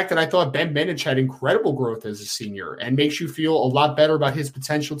is the fact that I thought Ben Minich had incredible growth as a senior and makes you feel a lot better about his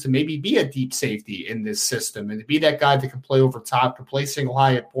potential to maybe be a deep safety in this system and to be that guy that can play over top, can play single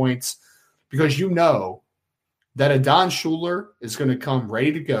high at points, because you know that Adon Shuler is going to come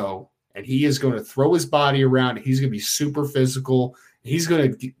ready to go and he is going to throw his body around. He's going to be super physical. He's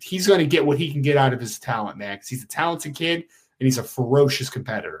going to get what he can get out of his talent, man, because he's a talented kid and he's a ferocious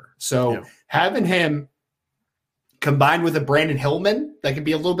competitor. So having him combined with a Brandon Hillman, that could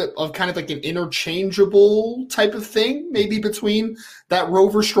be a little bit of kind of like an interchangeable type of thing, maybe between that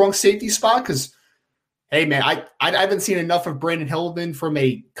rover strong safety spot. Because, hey, man, I haven't seen enough of Brandon Hillman from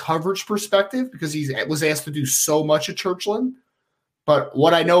a coverage perspective because he was asked to do so much at Churchland. But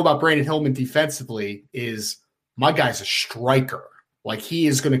what I know about Brandon Hillman defensively is my guy's a striker. Like, he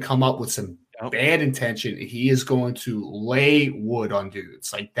is going to come up with some bad intention. He is going to lay wood on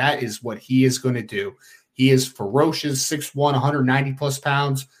dudes. Like, that is what he is going to do. He is ferocious, 6'1", 190 plus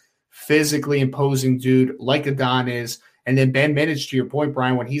pounds, physically imposing dude like Adon is. And then Ben Minich, to your point,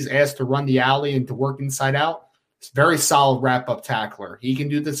 Brian, when he's asked to run the alley and to work inside out, it's a very solid wrap-up tackler. He can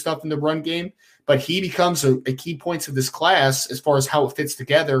do this stuff in the run game, but he becomes a key point of this class as far as how it fits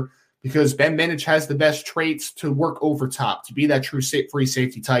together, because Ben Minich has the best traits to work over top, to be that true free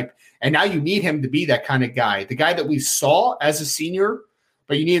safety type. And now you need him to be that kind of guy, the guy that we saw as a senior,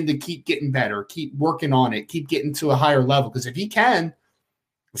 but you need him to keep getting better, keep working on it, keep getting to a higher level. Because if he can,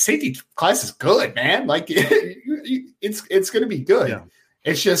 the safety class is good, man. Like it's going to be good. Yeah.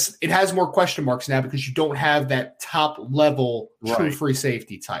 It's just it has more question marks now because you don't have that top level true free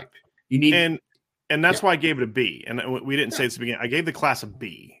safety type. You need and that's why I gave it a B. And we didn't say this at the beginning. I gave the class a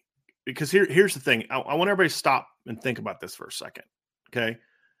B because here's the thing. I want everybody to stop and think about this for a second. Okay,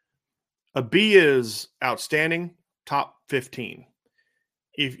 a B is outstanding, top 15.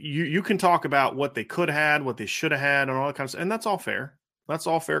 If you can talk about what they could have had, what they should have had, and all that kind of stuff, and that's all fair. That's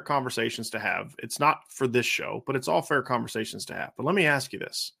all fair conversations to have. It's not for this show, but it's all fair conversations to have. But let me ask you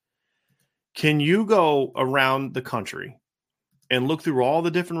this. Can you go around the country and look through all the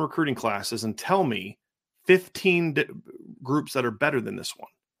different recruiting classes and tell me 15 groups that are better than this one?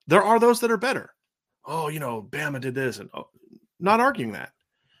 There are those that are better. Oh, Bama did this. And not arguing that.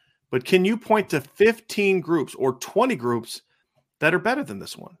 But can you point to 15 groups or 20 groups that are better than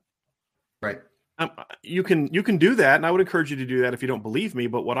this one? Right. You can do that, and I would encourage you to do that if you don't believe me.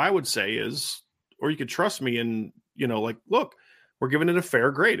 But what I would say is, or you could trust me, and look, we're giving it a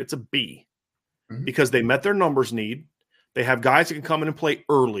fair grade. It's a B because they met their numbers need. They have guys that can come in and play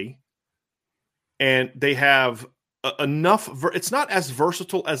early, and they have enough. It's not as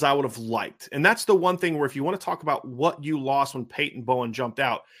versatile as I would have liked, and that's the one thing where if you want to talk about what you lost when Peyton Bowen jumped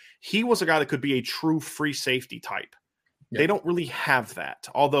out, he was a guy that could be a true free safety type. Yep. They don't really have that,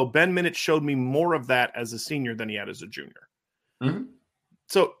 although Ben Minich showed me more of that as a senior than he had as a junior. Mm-hmm.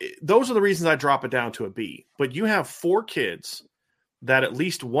 So those are the reasons I drop it down to a B. But you have 4 kids that at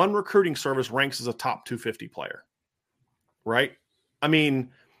least one recruiting service ranks as a top 250 player, right? I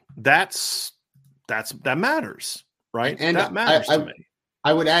mean, that matters, right? And that matters to me.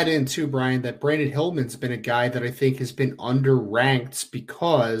 I would add in too, Brian, that Brandon Hillman's been a guy that I think has been underranked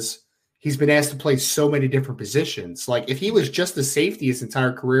because he's been asked to play so many different positions. Like if he was just a safety his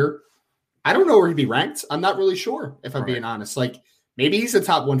entire career, I don't know where he'd be ranked. I'm not really sure, if I'm being honest. Like maybe he's a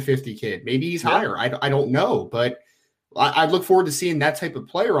top 150 kid. Maybe he's higher. I don't know. But I look forward to seeing that type of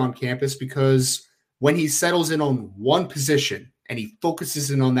player on campus because when he settles in on one position and he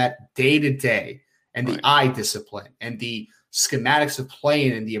focuses in on that day-to-day and the eye discipline and the schematics of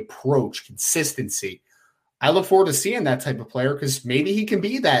playing and the approach, consistency, I look forward to seeing that type of player because maybe he can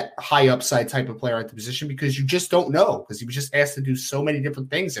be that high upside type of player at the position because you just don't know because he was just asked to do so many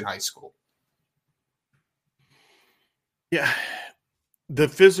different things in high school. Yeah.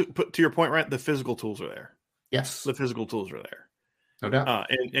 To your point, right? The physical tools are there. Yes. The physical tools are there. No doubt.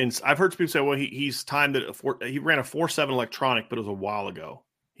 And I've heard people say, well, he's timed it. He ran a 4.7 electronic, but it was a while ago.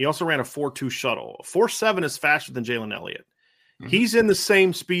 He also ran a 4.2 shuttle. A 4.7 is faster than Jalen Elliott. Mm-hmm. He's in the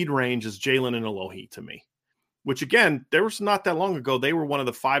same speed range as Jalen and Alohi to me, which, again, there was not that long ago. They were one of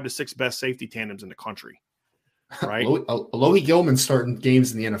the 5 to 6 best safety tandems in the country, right? Alohi Gilman's starting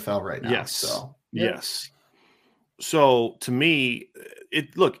games in the NFL right now. Yes. So, yeah. Yes. So, to me,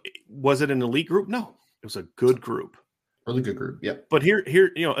 was it an elite group? No. It was a good group. Really good group, yep. But here,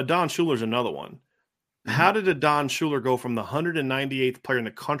 Adon Shuler's another one. Mm-hmm. How did Adon Shuler go from the 198th player in the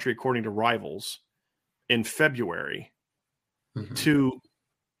country, according to Rivals, in February to,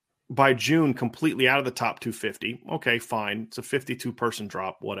 by June, completely out of the top 250? Okay, fine. It's a 52-person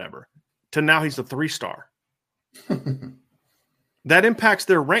drop, whatever. To now he's a 3-star. That impacts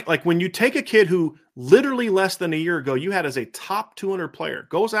their rank. Like when you take a kid who literally less than a year ago you had as a top 200 player,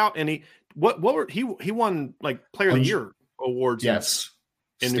 goes out and he won like Player of the Year awards. Yes,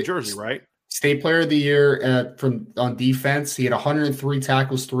 in New Jersey, right? State Player of the Year on defense. He had 103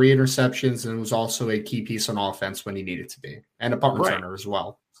 tackles, 3 interceptions, and was also a key piece on offense when he needed to be, and a punt returner as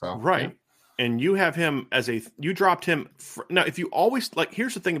well. So right, yeah. And you have him you dropped him. Now, if you always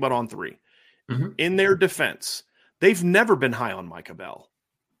here's the thing about On 3, in their defense, they've never been high on Micah Bell.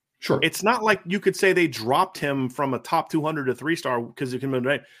 Sure, it's not like you could say they dropped him from a top 200 to 3-star because it can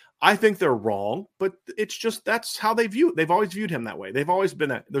be. I think they're wrong, but it's just that's how they view it. They've always viewed him that way. They've always been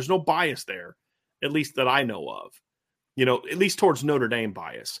that. There's no bias there, at least that I know of. At least towards Notre Dame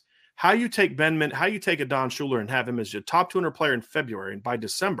bias. How you take how you take Adon Shuler and have him as your top 200 player in February, and by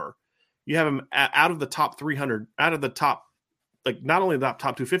December, you have him out of the top 300, out of the top, not only the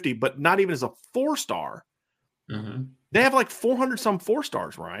top 250, but not even as a 4-star. Mm-hmm. They have 400 some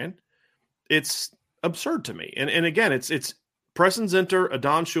 4-stars, Ryan. It's absurd to me. And again, it's Preston Zinter,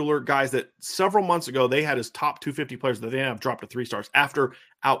 Adon Shuler, guys that several months ago they had as top 250 players that they have dropped to 3 stars after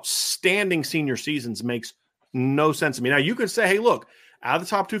outstanding senior seasons. Makes no sense to me. Now, you could say, hey, look, out of the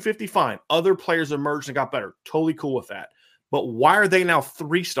top 250, fine. Other players emerged and got better. Totally cool with that. But why are they now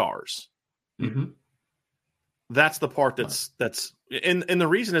 3 stars? Mm-hmm. That's the part that's and the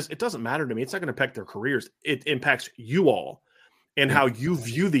reason is it doesn't matter to me. It's not going to impact their careers. It impacts you all and how you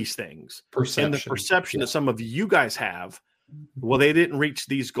view these things. And the perception that some of you guys have. Well, they didn't reach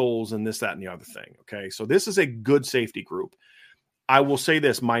these goals and this, that, and the other thing. Okay. So this is a good safety group. I will say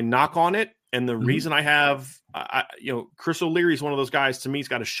this, my knock on it. And the reason I have, Chris O'Leary is one of those guys to me, he's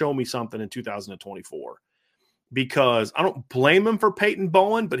got to show me something in 2024 because I don't blame him for Peyton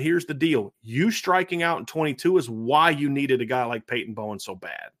Bowen, but here's the deal. You striking out in 22 is why you needed a guy like Peyton Bowen so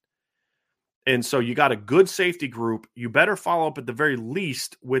bad. And so you got a good safety group. You better follow up at the very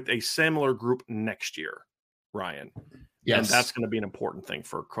least with a similar group next year, Ryan. Yes. And that's going to be an important thing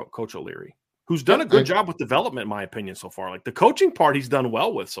for Coach O'Leary, who's done a good job with development, in my opinion, so far. The coaching part he's done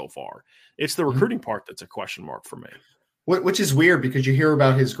well with so far. It's the recruiting part that's a question mark for me. Which is weird because you hear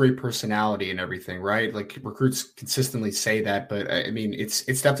about his great personality and everything, right? Recruits consistently say that, but I mean, it's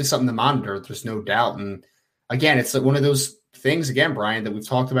definitely something to monitor. There's no doubt. And again, it's one of those things, again, Brian, that we've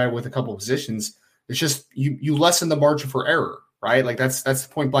talked about with a couple of positions. It's just you lessen the margin for error. Right? That's the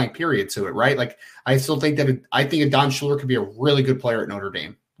point blank period to it, right? I still think I think Adon Shuler could be a really good player at Notre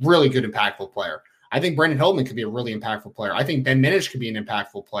Dame, really good, impactful player. I think Brendan Hillman could be a really impactful player. I think Ben Minich could be an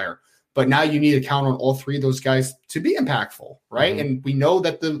impactful player, but now you need to count on all 3 of those guys to be impactful, right? Mm-hmm. And we know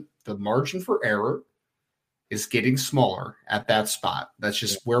that the margin for error is getting smaller at that spot. That's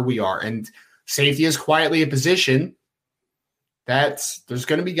just where we are. And safety is quietly a position there's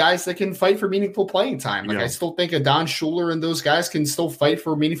going to be guys that can fight for meaningful playing time. I still think Adon Shuler and those guys can still fight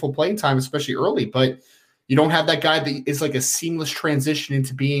for meaningful playing time, especially early, but you don't have that guy that is a seamless transition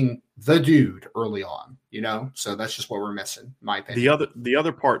into being the dude early on, So that's just what we're missing, in my opinion. The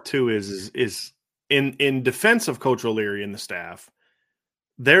other part too is in defense of Coach O'Leary and the staff,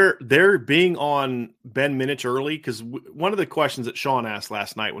 they're being on Ben Minich early because one of the questions that Sean asked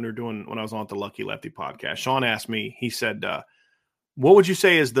last night when I was on the Lucky Lefty podcast, Sean asked me, he said, what would you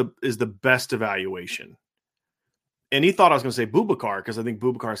say is the best evaluation? And he thought I was going to say Boubacar because I think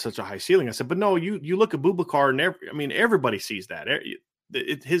Boubacar has such a high ceiling. I said, but no, you look at Boubacar and everybody sees that.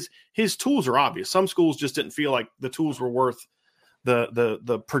 His tools are obvious. Some schools just didn't feel like the tools were worth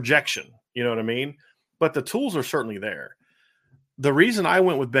the projection. You know what I mean? But the tools are certainly there. The reason I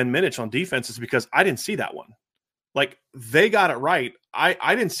went with Ben Minich on defense is because I didn't see that one. They got it right.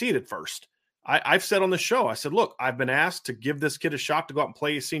 I didn't see it at first. I've said on the show, I said, look, I've been asked to give this kid a shot to go out and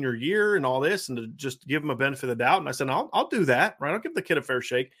play his senior year and all this and to just give him a benefit of the doubt. And I said, I'll do that, right? I'll give the kid a fair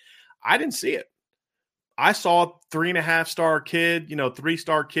shake. I didn't see it. I saw a 3.5-star kid,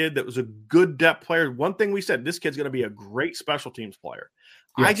 3-star kid that was a good depth player. One thing we said, this kid's going to be a great special teams player.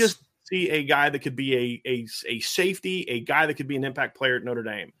 Yes. I just see a guy that could be a safety, a guy that could be an impact player at Notre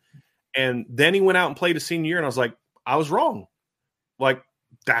Dame. And then he went out and played his senior year, and I was like, I was wrong. Like,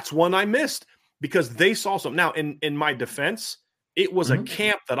 that's one I missed because they saw something. Now, in my defense, it was a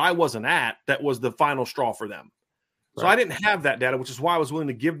camp that I wasn't at that was the final straw for them. So I didn't have that data, which is why I was willing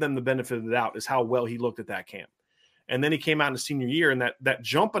to give them the benefit of the doubt, is how well he looked at that camp. And then he came out in his senior year, and that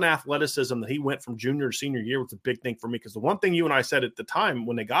jump in athleticism that he went from junior to senior year was a big thing for me, because the one thing you and I said at the time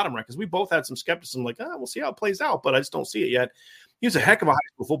when they got him right, because we both had some skepticism, like, we'll see how it plays out, but I just don't see it yet. He was a heck of a high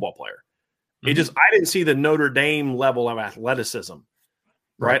school football player. I didn't see the Notre Dame level of athleticism,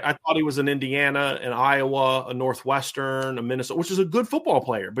 right? I thought he was an Indiana, an Iowa, a Northwestern, a Minnesota, which is a good football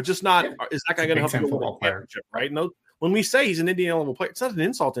player, but just not, is that guy going to help you win a championship, right? No, when we say he's an Indiana level player, it's not an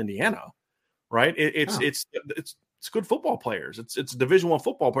insult to Indiana, right? It's good football players. It's Division I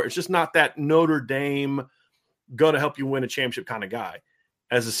football player. It's just not that Notre Dame going to help you win a championship kind of guy.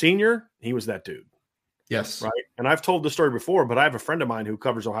 As a senior, he was that dude. Yes. Right. And I've told the story before, but I have a friend of mine who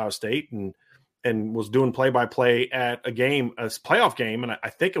covers Ohio State and was doing play-by-play at a playoff game, and I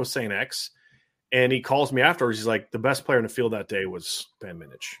think it was St. X, and he calls me afterwards. He's like, the best player in the field that day was Ben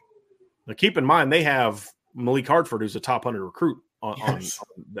Minich. Now, keep in mind, they have Malik Hartford, who's a top 100 recruit on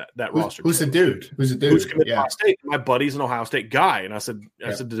that roster. Who's the dude? Who's committed to Ohio State? My buddy's an Ohio State guy, and I said,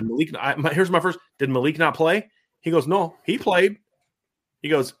 did Malik? Here's my first. Did Malik not play? He goes, no, he played. He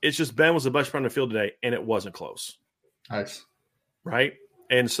goes, it's just Ben was the best player on the field today, and it wasn't close. Nice. Right?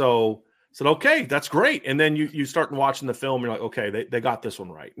 And so I said, okay, that's great. And then you start watching the film, and you're like, okay, they got this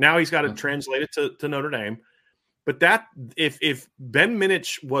one right. Now he's got to translate it to Notre Dame. But that if Ben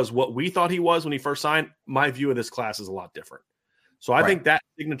Minich was what we thought he was when he first signed, my view of this class is a lot different. So I think that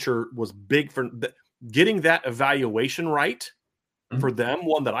signature was big for getting that evaluation right for them,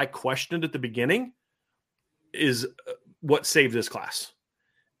 one that I questioned at the beginning, is what saved this class.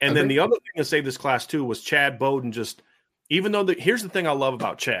 And then the other thing that saved this class too was Chad Bowden. Just even though here's the thing I love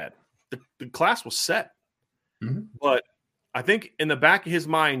about Chad, the class was set, but I think in the back of his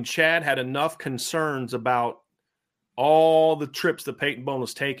mind, Chad had enough concerns about all the trips that Peyton Bowen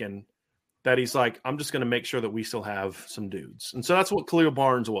was taking that he's like, I'm just going to make sure that we still have some dudes. And so that's what Khalil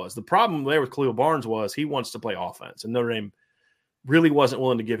Barnes was. The problem there with Khalil Barnes was he wants to play offense, and Notre Dame really wasn't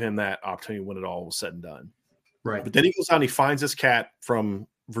willing to give him that opportunity when it all was said and done. Right. But then he goes out and he finds this cat from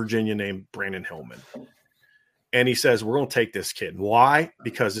Virginia named Brandon Hillman. And he says, we're going to take this kid. Why?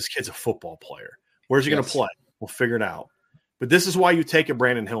 Because this kid's a football player. Where's he going to play? We'll figure it out. But this is why you take a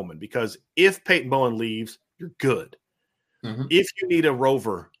Brandon Hillman, because if Peyton Bowen leaves, you're good. If you need a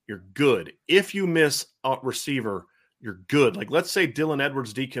rover, you're good. If you miss a receiver, you're good. Like, let's say Dylan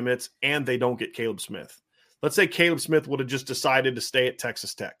Edwards decommits and they don't get Caleb Smith. Let's say Caleb Smith would have just decided to stay at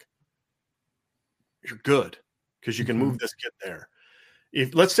Texas Tech. You're good because you can move this kid there.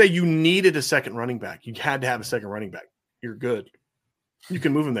 If let's say you needed a second running back, you had to have a second running back, you're good. You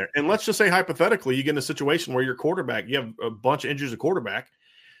can move him there. And let's just say hypothetically, you get in a situation where your quarterback, you have a bunch of injuries at quarterback,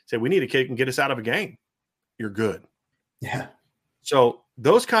 say we need a kid who can get us out of a game. You're good. Yeah. So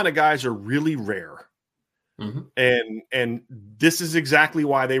those kind of guys are really rare. And this is exactly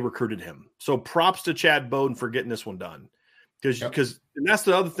why they recruited him. So props to Chad Bowden for getting this one done. Because and that's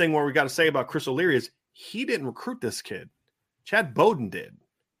the other thing where we got to say about Chris O'Leary is he didn't recruit this kid. Chad Bowden did.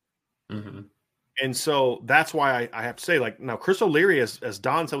 And so that's why I have to say, like, now Chris O'Leary, as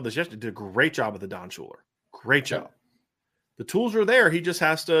Don said with this yesterday, did a great job with the Don Schuler. Great job. The tools are there. He just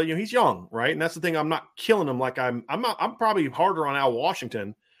has to, he's young, right? And that's the thing. I'm not killing him. Like I'm probably harder on Al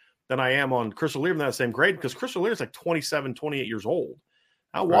Washington than I am on Chris O'Leary in that same grade, because Chris O'Leary is like 27, 28 years old.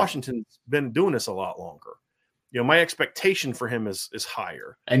 Al Washington's been doing this a lot longer. My expectation for him is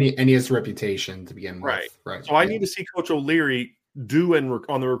higher. And he has a reputation to begin with. Right. So I need to see Coach O'Leary do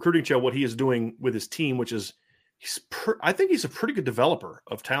on the recruiting trail what he is doing with his team, which is I think he's a pretty good developer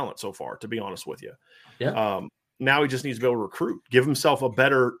of talent so far, to be honest with you. Yeah. Now he just needs to be able to recruit, give himself a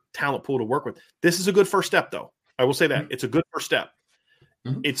better talent pool to work with. This is a good first step, though. I will say that. It's a good first step.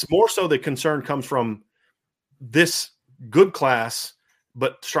 It's more so the concern comes from this good class,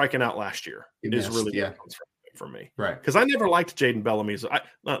 but striking out last year is really what comes for me. Right. Because I never liked Jaden Bellamy.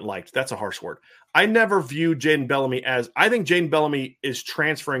 That's a harsh word. I never viewed Jaden Bellamy I think Jaden Bellamy is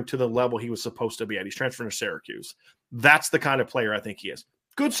transferring to the level he was supposed to be at. He's transferring to Syracuse. That's the kind of player I think he is.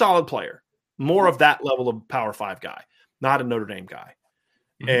 Good, solid player. More of that level of Power 5 guy, not a Notre Dame guy.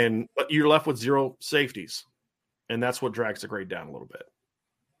 But you're left with zero safeties, and that's what drags the grade down a little bit.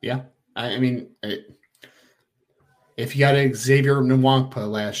 Yeah. I mean, If you got a Xavier Nwankpa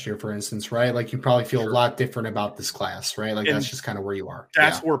last year, for instance, right? Like you probably feel a lot different about this class, right? Like that's just kind of where you are.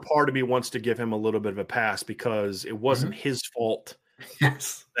 That's where part of me wants to give him a little bit of a pass because it wasn't his fault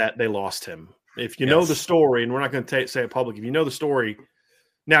that they lost him. If you know the story, and we're not going to say it public, if you know the story,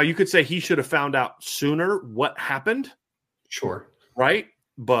 now you could say he should have found out sooner what happened. Sure. Right?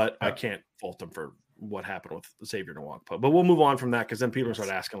 But I can't fault him for what happened with Xavier Nwankpa. But we'll move on from that because then people start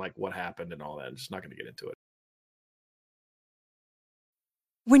asking like what happened and all that. I'm just not going to get into it.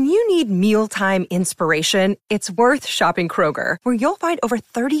 When you need mealtime inspiration, it's worth shopping Kroger, where you'll find over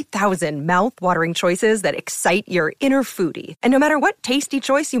 30,000 mouth-watering choices that excite your inner foodie. And no matter what tasty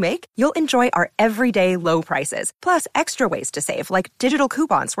choice you make, you'll enjoy our everyday low prices, plus extra ways to save, like digital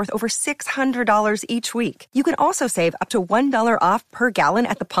coupons worth over $600 each week. You can also save up to $1 off per gallon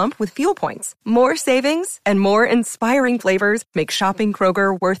at the pump with fuel points. More savings and more inspiring flavors make shopping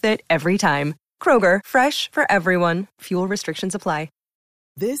Kroger worth it every time. Kroger, fresh for everyone. Fuel restrictions apply.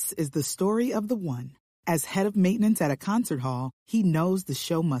 This is the story of the one. As head of maintenance at a concert hall, he knows the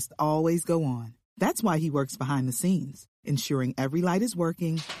show must always go on. That's why he works behind the scenes, ensuring every light is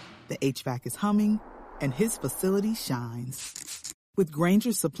working, the HVAC is humming, and his facility shines. With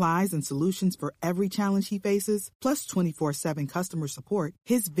Grainger's supplies and solutions for every challenge he faces, plus 24/7 customer support,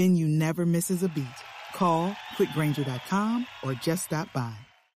 his venue never misses a beat. Call quickgrainger.com or just stop by.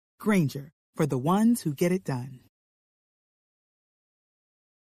 Grainger, for the ones who get it done.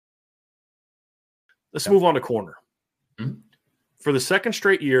 Let's move on to corner. For the second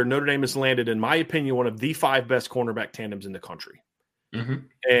straight year, Notre Dame has landed, in my opinion, one of the 5 best cornerback tandems in the country.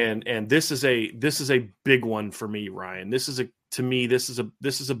 And this is a big one for me, Ryan. This is a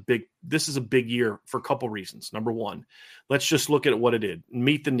big year for a couple reasons. Number one, let's just look at what it did.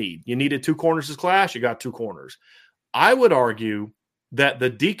 Meet the need. You needed 2 corners this class, you got 2 corners. I would argue that the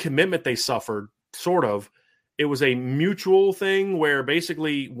decommitment they suffered, it was a mutual thing where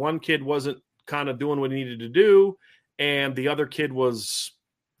basically one kid wasn't kind of doing what he needed to do, and the other kid was,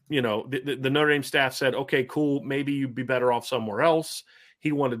 the Notre Dame staff said, okay, cool, maybe you'd be better off somewhere else.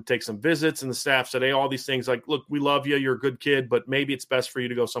 He wanted to take some visits, and the staff said, hey, all these things like, look, we love you, you're a good kid, but maybe it's best for you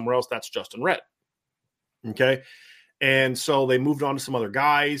to go somewhere else. That's Justin Rett. Okay. And so they moved on to some other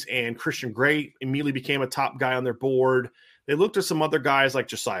guys, and Christian Gray immediately became a top guy on their board. They looked at some other guys like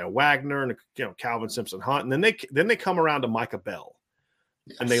Josiah Wagner and Calvin Simpson-Hunt, and then they come around to Micah Bell.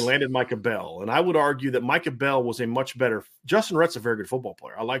 Yes. And they landed Micah Bell. And I would argue that Micah Bell was a much better – Justin Rett's a very good football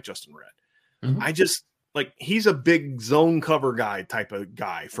player. I like Justin Rett. I just – he's a big zone cover guy type of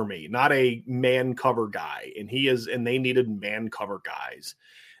guy for me, not a man cover guy. And they needed man cover guys.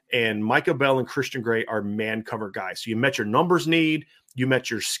 And Micah Bell and Christian Gray are man cover guys. So you met your numbers need, you met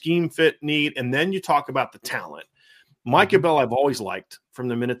your scheme fit need, and then you talk about the talent. Micah Bell I've always liked from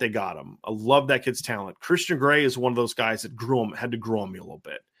the minute they got him. I love that kid's talent. Christian Gray is one of those guys that had to grow on me a little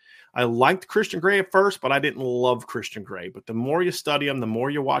bit. I liked Christian Gray at first, but I didn't love Christian Gray. But the more you study him, the more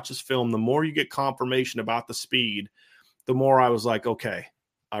you watch his film, the more you get confirmation about the speed, the more I was like, okay,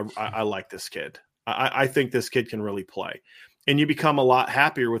 I like this kid. I think this kid can really play. And you become a lot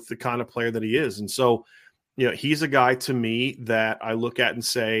happier with the kind of player that he is. And so, he's a guy to me that I look at and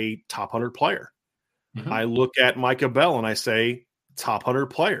say top 100 player. I look at Micah Bell and I say top 100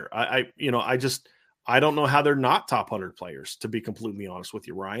 player. I don't know how they're not top 100 players, to be completely honest with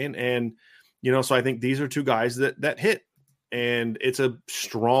you, Ryan. And, so I think these are 2 guys that hit, and it's a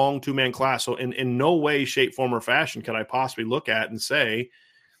strong 2-man class. So in no way, shape, form, or fashion could I possibly look at and say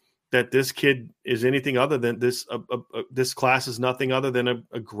that this kid is anything other than this. This class is nothing other than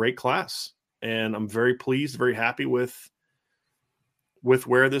a great class. And I'm very pleased, very happy with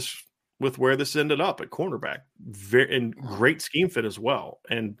where this ended up at cornerback. And great scheme fit as well.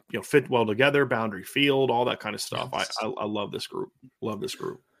 And, fit well together, boundary field, all that kind of stuff. I love this group. Love this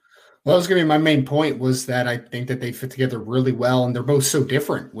group. Well, that was going to be my main point, was that I think that they fit together really well, and they're both so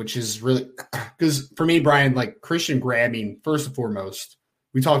different, which is really – because for me, Brian, like Christian Gray, first and foremost,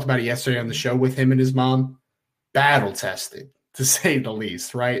 we talked about it yesterday on the show with him and his mom, battle-tested, to say the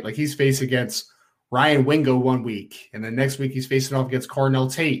least, right? Like he's faced against – Ryan Wingo one week, and then next week he's facing off against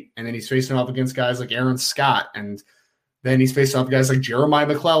Carnell Tate, and then he's facing off against guys like Aaron Scott, and then he's facing off guys like Jeremiah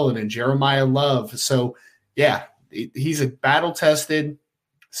McClellan and Jeremiah Love. So, yeah, he's a battle-tested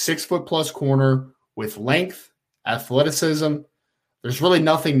 6-foot-plus corner with length, athleticism. There's really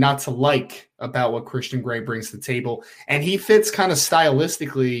nothing not to like about what Christian Gray brings to the table, and he fits kind of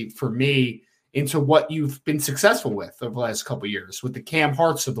stylistically for me into what you've been successful with over the last couple of years, with the Cam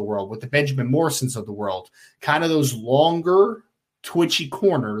Harts of the world, with the Benjamin Morrisons of the world. Kind of those longer, twitchy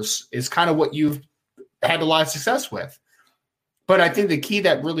corners is kind of what you've had a lot of success with. But I think the key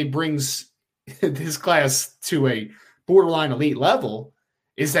that really brings this class to a borderline elite level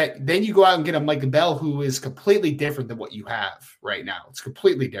is that then you go out and get a Micah Bell who is completely different than what you have right now. It's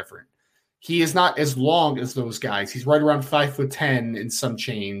completely different. He is not as long as those guys. He's right around 5'10" and some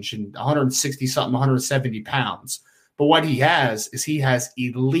change and 160 something, 170 pounds. But what he has is he has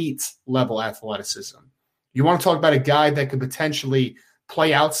elite level athleticism. You want to talk about a guy that could potentially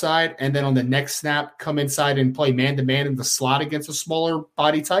play outside and then on the next snap come inside and play man-to-man in the slot against a smaller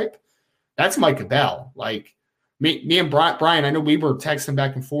body type? That's Micah Bell. Like me and Brian, I know we were texting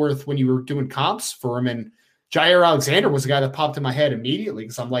back and forth when you were doing comps for him, and Jair Alexander was the guy that popped in my head immediately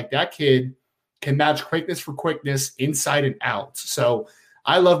because I'm like, that kid can match quickness for quickness inside and out. So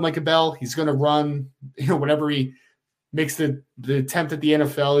I love Micah Bell. He's going to run, whenever he makes the attempt at the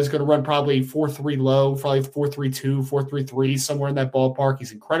NFL, he's going to run probably 4.3 low, probably 4.32, 4.33, somewhere in that ballpark.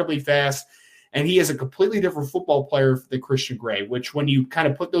 He's incredibly fast, and he is a completely different football player than Christian Gray, which when you kind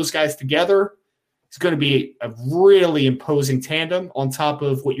of put those guys together, it's going to be a really imposing tandem on top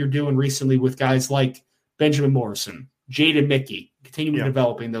of what you're doing recently with guys like Benjamin Morrison, Jaden Mickey, continuing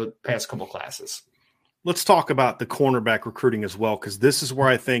developing the past couple classes. Let's talk about the cornerback recruiting as well, because this is where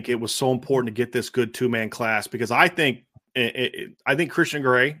I think it was so important to get this good two-man class, because I think Christian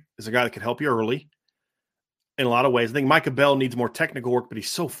Gray is a guy that could help you early in a lot of ways. I think Micah Bell needs more technical work, but he's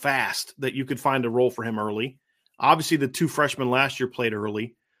so fast that you could find a role for him early. Obviously, the two freshmen last year played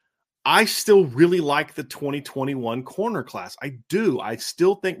early. I still really like the 2021 corner class. I do. I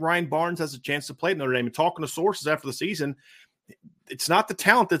still think Ryan Barnes has a chance to play at Notre Dame. And talking to sources after the season, it's not the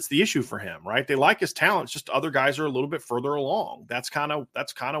talent that's the issue for him, right? They like his talent. It's just other guys are a little bit further along. That's kind of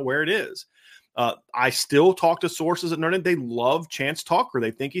where it is. I still talk to sources at Notre Dame. They love Chance Tucker. They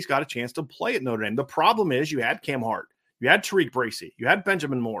think he's got a chance to play at Notre Dame. The problem is you had Cam Hart, you had Tariq Bracy, you had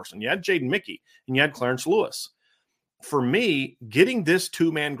Benjamin Morrison, you had Jaden Mickey, and you had Clarence Lewis. For me, getting this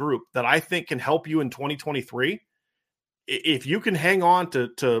two-man group that I think can help you in 2023, if you can hang on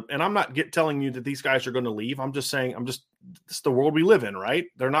to and I'm not telling you that these guys are going to leave. I'm just saying, it's the world we live in, right?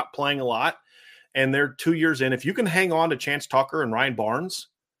 They're not playing a lot, and they're 2 years in. If you can hang on to Chance Tucker and Ryan Barnes,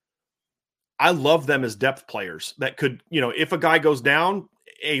 I love them as depth players that could, if a guy goes down,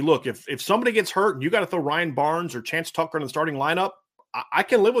 hey, look, if somebody gets hurt and you got to throw Ryan Barnes or Chance Tucker in the starting lineup, I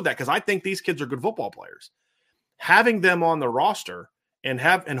can live with that because I think these kids are good football players. Having them on the roster and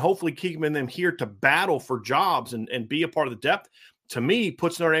hopefully keeping them here to battle for jobs and be a part of the depth, to me,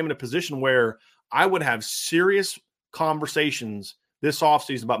 puts Notre Dame in a position where I would have serious conversations this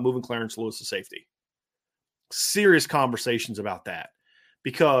offseason about moving Clarence Lewis to safety. Serious conversations about that.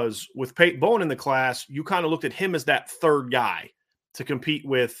 Because with Peyton Bowen in the class, you kind of looked at him as that third guy to compete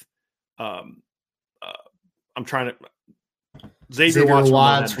with Xavier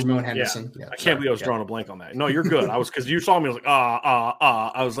Watts, Ramon Henderson. Yeah. I can't believe I was drawing a blank on that. No, you're good. I was, because you saw me, I was like,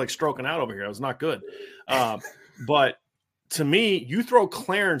 I was like stroking out over here. I was not good. But to me, you throw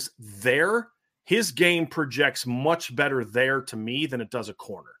Clarence there, his game projects much better there to me than it does a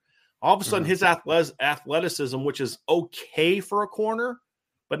corner. All of a sudden, his athleticism, which is okay for a corner,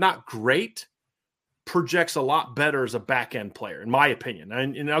 but not great, projects a lot better as a back-end player, in my opinion.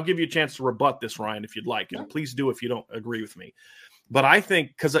 And I'll give you a chance to rebut this, Ryan, if you'd like. And please do if you don't agree with me. But I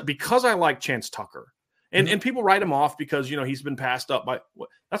think because I like Chance Tucker, and people write him off because, he's been passed up by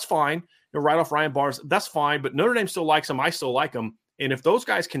 – that's fine. Write off Ryan Barnes, that's fine. But Notre Dame still likes him. I still like him. And if those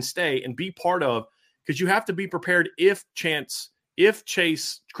guys can stay and be part of – because you have to be prepared if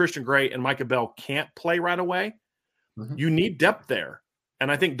Chase, Christian Gray, and Micah Bell can't play right away, you need depth there.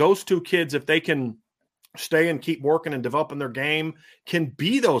 And I think those two kids, if they can stay and keep working and developing their game, can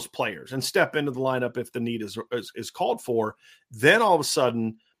be those players and step into the lineup if the need is called for. Then all of a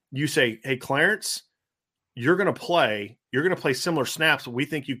sudden you say, hey, Clarence, you're going to play similar snaps, but we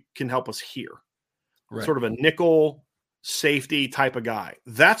think you can help us here. Right. Sort of a nickel safety type of guy.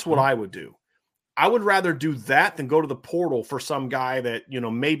 That's what I would do. I would rather do that than go to the portal for some guy that,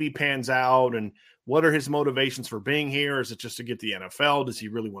 maybe pans out. And what are his motivations for being here? Is it just to get the NFL? Does he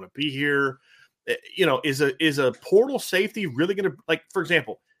really want to be here? Is a portal safety really going to, like, for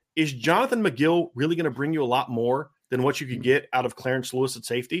example, is Jonathan McGill really going to bring you a lot more than what you could get out of Clarence Lewis at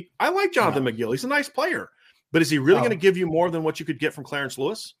safety? I like Jonathan McGill. He's a nice player. But is he really going to give you more than what you could get from Clarence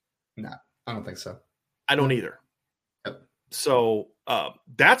Lewis? No, I don't think so. I don't either. Yep. So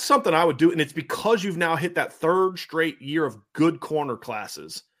that's something I would do. And it's because you've now hit that third straight year of good corner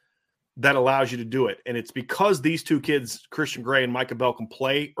classes that allows you to do it. And it's because these two kids, Christian Gray and Micah Bell, can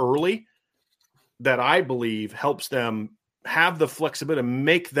play early that I believe helps them have the flexibility to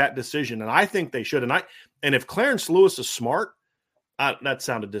make that decision. And I think they should. And if Clarence Lewis is smart, that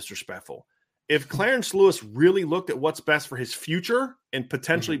sounded disrespectful. if Clarence Lewis really looked at what's best for his future and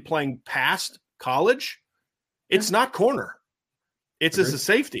potentially playing past college, it's not corner. It's as a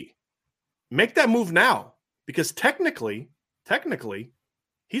safety. Make that move now, because technically,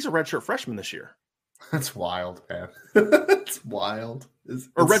 he's a redshirt freshman this year. That's wild, man. That's wild.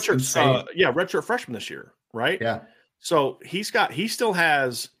 Redshirt freshman this year, right? Yeah. So he still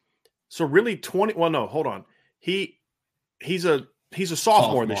has, so really 20. Well, no, hold on. He's a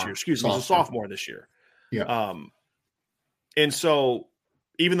sophomore this year. Excuse me. He's a sophomore this year. Yeah. And so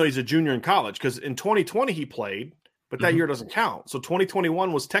even though he's a junior in college, because in 2020 he played, but that year doesn't count. So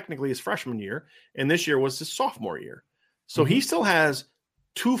 2021 was technically his freshman year, and this year was his sophomore year. So he still has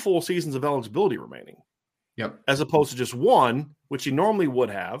 2 full seasons of eligibility remaining. Yep. As opposed to just 1, which he normally would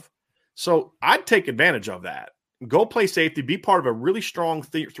have. So I'd take advantage of that. Go play safety, be part of a really strong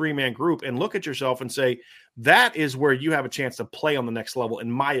 3-man group, and look at yourself and say, that is where you have a chance to play on the next level,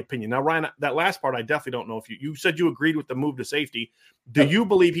 in my opinion. Now, Ryan, that last part, I definitely don't know if you said you agreed with the move to safety. Do you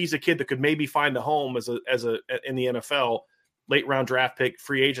believe he's a kid that could maybe find a home as a in the NFL, late round draft pick,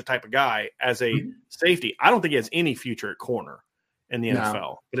 free agent type of guy as a safety? I don't think he has any future at corner in the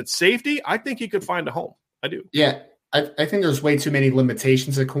NFL, but at safety, I think he could find a home. I do. Yeah. I think there's way too many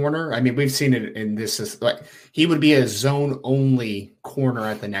limitations at corner. I mean, we've seen it in this. Like, he would be a zone-only corner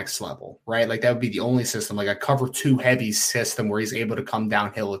at the next level, right? Like, that would be the only system, like a cover 2 heavy system where he's able to come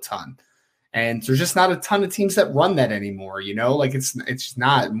downhill a ton. And there's just not a ton of teams that run that anymore, you know? Like, it's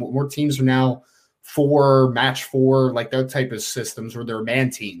not. More teams are now 4, match 4, like that type of systems where they're man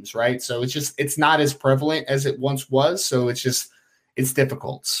teams, right? So it's not as prevalent as it once was. So it's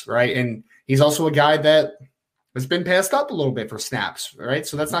difficult, right? And he's also a guy that has been passed up a little bit for snaps, right?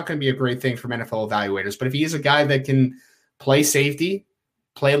 So that's not going to be a great thing from NFL evaluators. But if he is a guy that can play safety,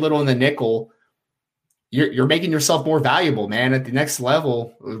 play a little in the nickel, you're making yourself more valuable, man, at the next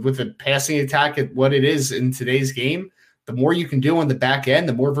level with the passing attack at what it is in today's game. The more you can do on the back end,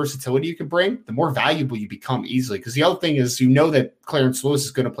 the more versatility you can bring, the more valuable you become easily. Because the other thing is, that Clarence Lewis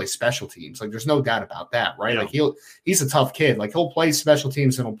is going to play special teams. Like, there's no doubt about that, right? Yeah. Like, he's a tough kid. Like, he'll play special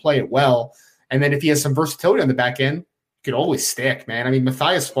teams and he'll play it well. And then if he has some versatility on the back end, he could always stick, man. I mean,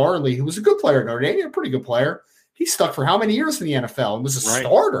 Matthias Farley, who was a good player at Notre Dame, a pretty good player, he stuck for how many years in the NFL and was a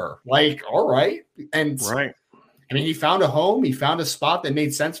starter? Like, all right. And I mean, he found a home. He found a spot that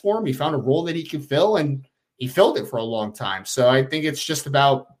made sense for him. He found a role that he could fill, and he filled it for a long time. So I think it's just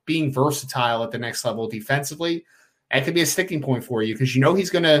about being versatile at the next level defensively. That could be a sticking point for you, because he's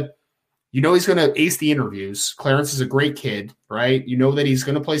going to ace the interviews. Clarence is a great kid, right? You know that he's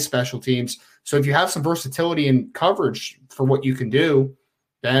going to play special teams. So if you have some versatility and coverage for what you can do,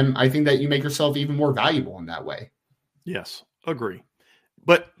 then I think that you make yourself even more valuable in that way. Yes, agree.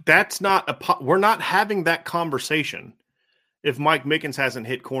 But that's not we're not having that conversation if Mike Mickens hasn't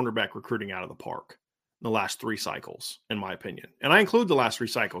hit cornerback recruiting out of the park in the last 3 cycles, in my opinion. And I include the last 3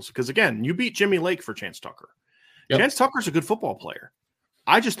 cycles because, again, you beat Jimmy Lake for Chance Tucker. Yep. Chance Tucker's a good football player.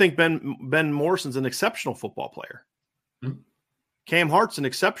 I just think Ben Morrison's an exceptional football player. Mm-hmm. Cam Hart's an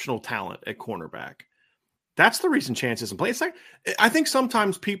exceptional talent at cornerback. That's the reason Chance isn't playing. It's like, I think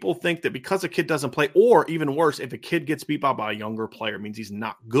sometimes people think that because a kid doesn't play, or even worse, if a kid gets beat by a younger player, it means he's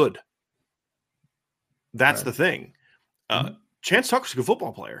not good. That's the thing. Chance Tucker's a good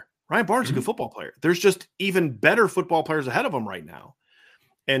football player. Ryan Barnes is a good football player. There's just even better football players ahead of him right now.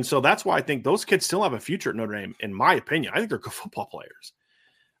 And so that's why I think those kids still have a future at Notre Dame, in my opinion. I think they're good football players.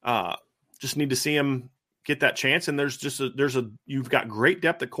 Just need to see them get that chance. And you've got great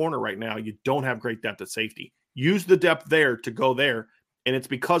depth at corner right now. You don't have great depth at safety. Use the depth there to go there. And it's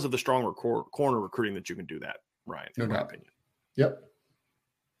because of the stronger corner recruiting that you can do that, Ryan, in my opinion. Yep.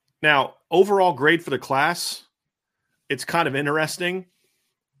 Now, overall grade for the class, it's kind of interesting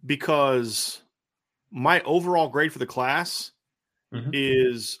because my overall grade for the class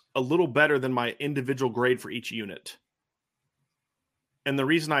is a little better than my individual grade for each unit. And the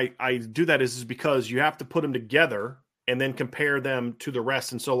reason I do that is because you have to put them together and then compare them to the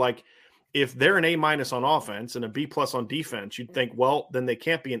rest. And so, like, if they're an A- on offense and a B+ on defense, you'd think, well, then they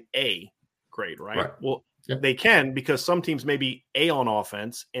can't be an A grade, right? Well, they can, because some teams may be A on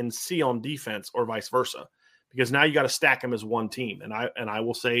offense and C on defense, or vice versa, because now you got to stack them as one team. And I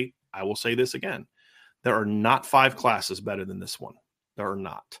will say this again. There are not 5 classes better than this one. There are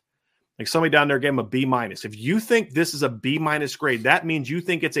not. Like, somebody down there gave him a B-. If you think this is a B- grade, that means you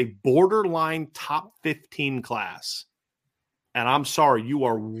think it's a borderline top 15 class. And I'm sorry, you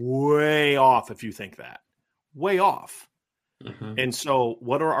are way off if you think that. Way off. And so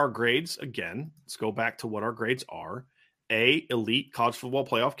what are our grades? Again, let's go back to what our grades are. A, elite college football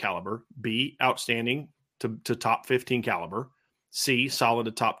playoff caliber. B, outstanding to top 15 caliber. C, solid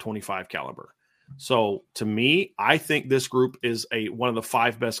to top 25 caliber. So to me, I think this group is one of the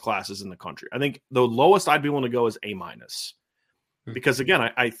 5 best classes in the country. I think the lowest I'd be willing to go is A-. Because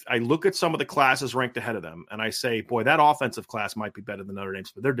again, I look at some of the classes ranked ahead of them and I say, boy, that offensive class might be better than Notre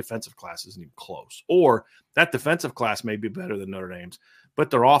Dame's, but their defensive class isn't even close. Or that defensive class may be better than Notre Dame's,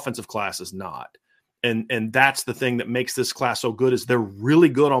 but their offensive class is not. And that's the thing that makes this class so good is they're really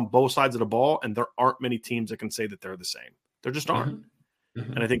good on both sides of the ball, and there aren't many teams that can say that they're the same. There just aren't.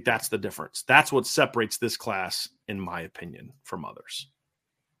 Mm-hmm. And I think that's the difference. That's what separates this class, in my opinion, from others.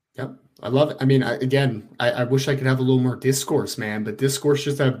 Yep. I love it. I mean, I wish I could have a little more discourse, man, but discourse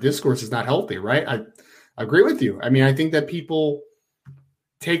is not healthy, right? I agree with you. I mean, I think that people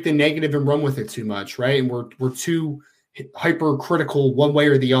take the negative and run with it too much, right? And we're too hypercritical one way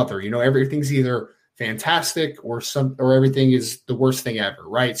or the other. Everything's either fantastic or everything is the worst thing ever,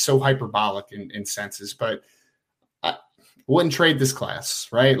 right? So hyperbolic in senses, but I wouldn't trade this class,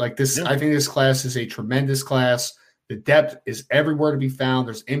 right? Like this, I think this class is a tremendous class. The depth is everywhere to be found.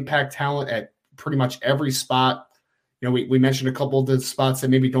 There's impact talent at pretty much every spot. We mentioned a couple of the spots that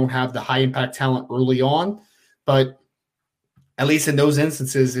maybe don't have the high impact talent early on, but at least in those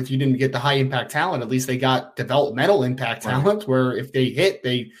instances, if you didn't get the high impact talent, at least they got developmental impact talent where if they hit,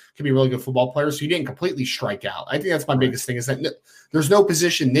 they can be really good football players. So you didn't completely strike out. I think that's my biggest thing is that there's no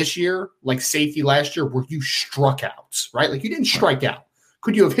position this year, like safety last year, where you struck out, right? Like you didn't strike out.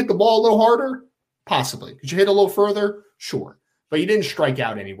 Could you have hit the ball a little harder? Possibly. Could you hit a little further? Sure. But you didn't strike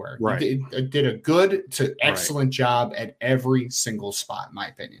out anywhere. Right. You did a good to excellent job at every single spot, in my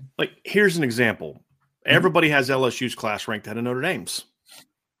opinion. Like, here's an example. Everybody has LSU's class ranked ahead of Notre Dame's.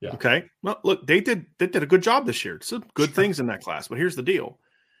 Yeah. Okay. Well, look, they did a good job this year. Some good things in that class. But here's the deal.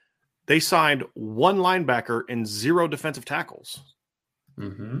 They signed 1 linebacker and 0 defensive tackles.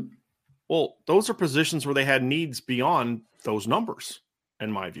 Mm-hmm. Well, those are positions where they had needs beyond those numbers,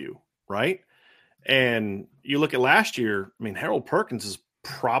 in my view, right? And you look at last year, I mean, Harold Perkins is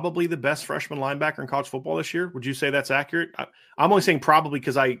probably the best freshman linebacker in college football this year. Would you say that's accurate? I'm only saying probably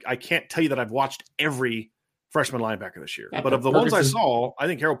because I can't tell you that I've watched every freshman linebacker this year. Yeah, but of the ones I saw, I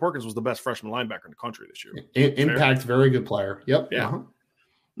think Harold Perkins was the best freshman linebacker in the country this year. Impact, very good player. Yep. Yeah. Uh-huh.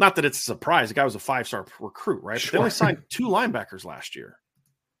 Not that it's a surprise. The guy was a 5-star recruit, right? Sure. But they only signed 2 linebackers last year.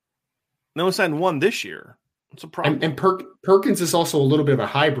 They only signed 1 this year. It's a problem. And Perkins is also a little bit of a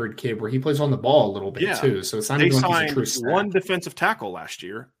hybrid kid where he plays on the ball a little bit too. So it's not even like he's a true snack. 1 defensive tackle last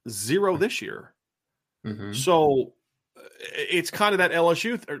year, 0 this year. Mm-hmm. So it's kind of that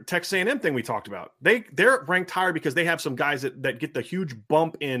LSU or Texas A&M thing we talked about. They're ranked higher because they have some guys that get the huge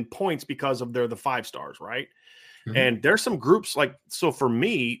bump in points because of they're the 5 stars, right? Mm-hmm. And there's some groups so for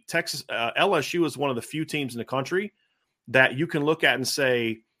me, LSU is one of the few teams in the country that you can look at and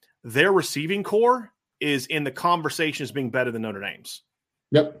say their receiving core is in the conversation as being better than Notre Dame's.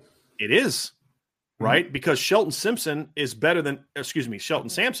 Yep. It is, right? Mm-hmm. Because Shelton Sampson,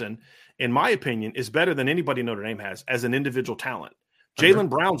 in my opinion, is better than anybody Notre Dame has as an individual talent. Jalen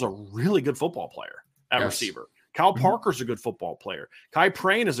Brown's a really good football player at receiver. Kyle Parker's a good football player. Kai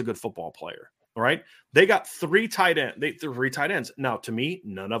Prane is a good football player. All right. They got 3 tight ends. Now, to me,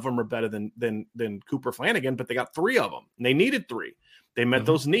 none of them are better than Cooper Flanagan, but they got 3 of them. And they needed 3. They met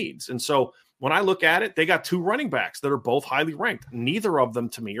those needs. And so when I look at it, they got 2 running backs that are both highly ranked. Neither of them,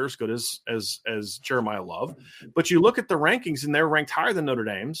 to me, are as good as Jeremiah Love. But you look at the rankings, and they're ranked higher than Notre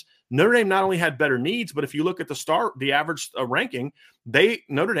Dame's. Notre Dame not only had better needs, but if you look at the average ranking,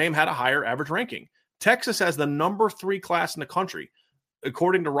 Notre Dame had a higher average ranking. Texas has the number 3 class in the country,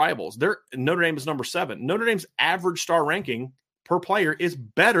 according to Rivals. Notre Dame is number 7. Notre Dame's average star ranking per player is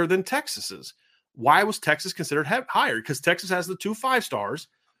better than Texas's. Why was Texas considered higher? Because Texas has the 2 5-stars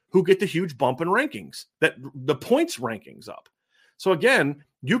who get the huge bump in rankings, that the points rankings up. So again,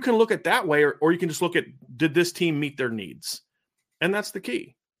 you can look at that way, or you can just look at, did this team meet their needs? And that's the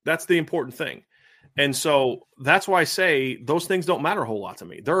key. That's the important thing. And so that's why I say those things don't matter a whole lot to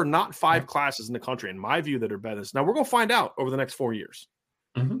me. There are not 5 classes in the country, in my view, that are better. Now, we're going to find out over the next 4 years.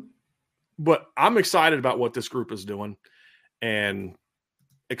 Mm-hmm. But I'm excited about what this group is doing and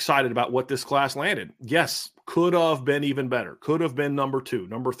excited about what this class landed. Yes, could have been even better. Could have been number 2,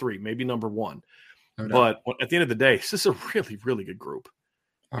 number 3, maybe number 1. No but at the end of the day, this is a really, really good group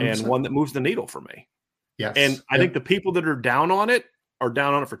 100%. And one that moves the needle for me. Yes. And I think the people that are down on it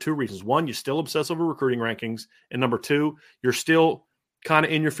for 2 reasons. 1, you still obsess over recruiting rankings. And number 2, you're still kind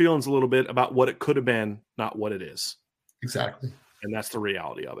of in your feelings a little bit about what it could have been, not what it is. Exactly. And that's the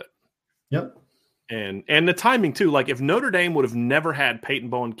reality of it. Yep. And the timing too. Like if Notre Dame would have never had Peyton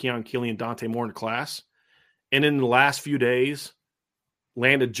Bowen, Keon Keeley, and Dante Moore in the class, and in the last few days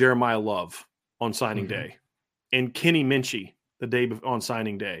landed Jeremiah Love on signing day, and Kenny Minchie the day on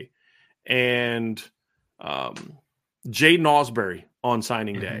signing day, and Jaden Ausberry on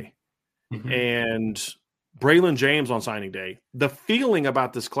signing day, and Braylon James on signing day, the feeling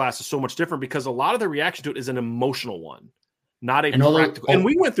about this class is so much different because a lot of the reaction to it is an emotional one, not a practical. And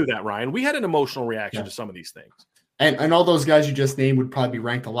we went through that, Ryan. We had an emotional reaction to some of these things. And all those guys you just named would probably be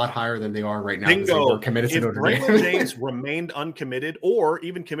ranked a lot higher than they are right now. Bingo. They were committed to Notre Dame. If Braylon James remained uncommitted or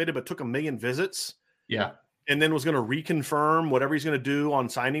even committed but took 1 million visits, and then was going to reconfirm whatever he's going to do on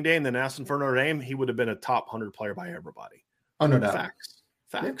signing day and then asking for Notre Dame, he would have been a top 100 player by everybody. Oh, no doubt.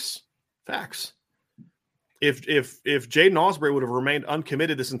 Facts. If Jaden Ausberry would have remained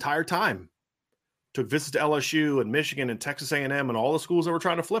uncommitted this entire time, took visits to LSU and Michigan and Texas A&M and all the schools that were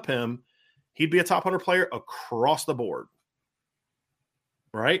trying to flip him, he'd be a top 100 player across the board.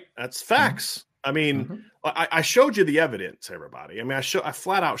 Right? That's facts. I mean, I showed you the evidence, everybody. I mean, I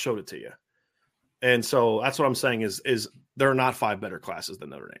flat out showed it to you. And so that's what I'm saying is there are not 5 better classes than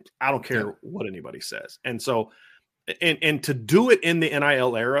Notre Dame. I don't care what anybody says. And so and to do it in the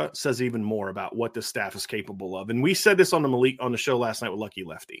NIL era says even more about what the staff is capable of. And we said this on the show last night with Lucky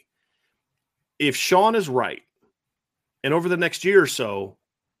Lefty. If Sean is right, and over the next year or so,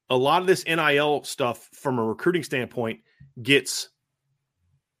 a lot of this NIL stuff from a recruiting standpoint gets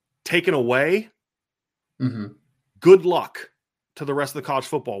taken away, good luck to the rest of the college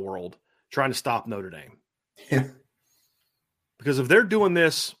football world trying to stop Notre Dame. Yeah. Because if they're doing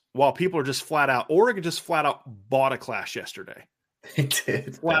this while people are just flat out, Oregon just flat out bought a class yesterday. They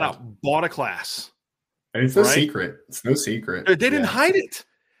did. Flat out bought a class. And it's no secret. It's no secret. They didn't hide it.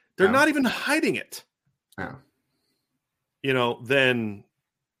 They're not even hiding it. No. Then,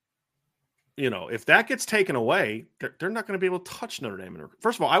 if that gets taken away, they're not going to be able to touch Notre Dame.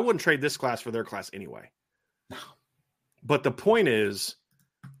 First of all, I wouldn't trade this class for their class anyway. No. But the point is,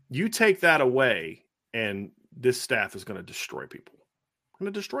 you take that away, and this staff is going to destroy people.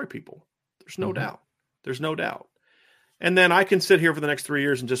 There's no doubt. There's no doubt. And then I can sit here for the next 3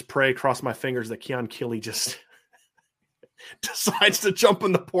 years and just pray, cross my fingers that Keon Keeley just decides to jump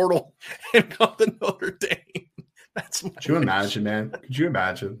in the portal and come to Notre Dame. That's my Could you imagine, man? Could you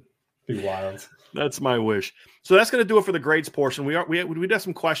imagine? Be wild. That's my wish. So that's going to do it for the grades portion. We have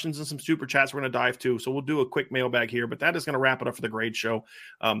some questions and some super chats we're going to dive to. So we'll do a quick mailbag here, but that is going to wrap it up for the grade show.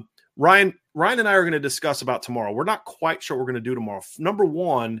 Ryan and I are going to discuss about tomorrow. We're not quite sure what we're going to do tomorrow. Number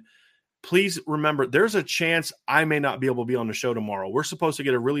one, please remember there's a chance I may not be able to be on the show tomorrow. We're supposed to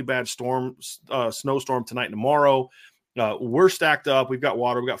get a really bad snowstorm tonight and tomorrow. We're stacked up. We've got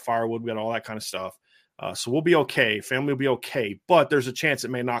water, we've got firewood, we've got all that kind of stuff. So we'll be okay. Family will be okay, but there's a chance it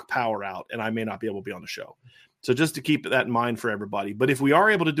may knock power out and I may not be able to be on the show. So just to keep that in mind for everybody. But if we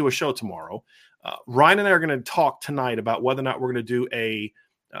are able to do a show tomorrow, Ryan and I are going to talk tonight about whether or not we're going to do a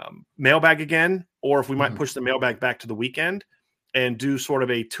mailbag again, or if we might push the mailbag back to the weekend and do sort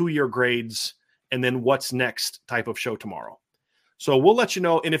of a 2-year grades and then what's next type of show tomorrow. So we'll let you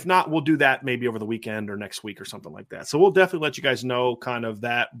know. And if not, we'll do that maybe over the weekend or next week or something like that. So we'll definitely let you guys know kind of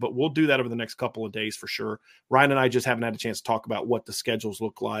that, but we'll do that over the next couple of days for sure. Ryan and I just haven't had a chance to talk about what the schedules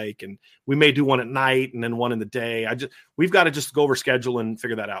look like. And we may do one at night and then one in the day. We've got to just go over schedule and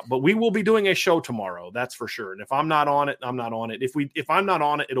figure that out, but we will be doing a show tomorrow. That's for sure. And if I'm not on it, I'm not on it. If I'm not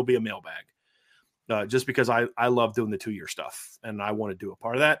on it, it'll be a mailbag. Just because I love doing the 2-year stuff and I want to do a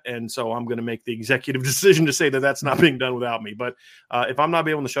part of that. And so I'm going to make the executive decision to say that that's not being done without me. But if I'm not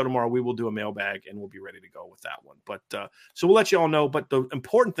being on the show tomorrow, we will do a mailbag and we'll be ready to go with that one. But so we'll let you all know. But the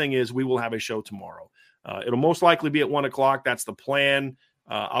important thing is we will have a show tomorrow. It'll most likely be at 1:00. That's the plan.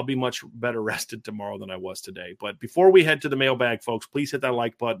 I'll be much better rested tomorrow than I was today. But before we head to the mailbag, folks, please hit that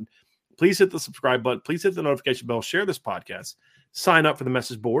like button. Please hit the subscribe button. Please hit the notification bell. Share this podcast. Sign up for the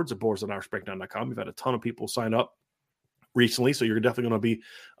message boards at boards.irishbreakdown.com. We've had a ton of people sign up recently, so you're definitely going to be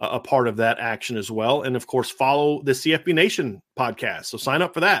a part of that action as well. And, of course, follow the CFB Nation podcast. So sign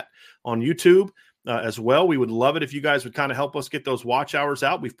up for that on YouTube as well. We would love it if you guys would kind of help us get those watch hours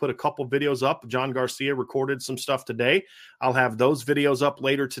out. We've put a couple videos up. John Garcia recorded some stuff today. I'll have those videos up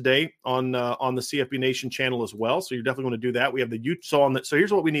later today on the CFB Nation channel as well. So you're definitely going to do that. We have the YouTube. So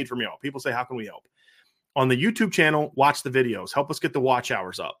here's what we need from y'all. People say, how can we help? On the YouTube channel, watch the videos. Help us get the watch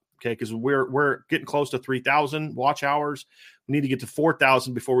hours up, okay? Because we're getting close to 3,000 watch hours. We need to get to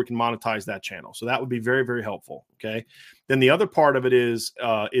 4,000 before we can monetize that channel. So that would be very, very helpful, okay? Then the other part of it is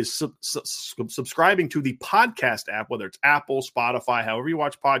subscribing to the podcast app, whether it's Apple, Spotify, however you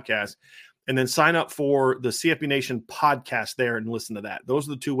watch podcasts, and then sign up for the CFB Nation podcast there and listen to that. Those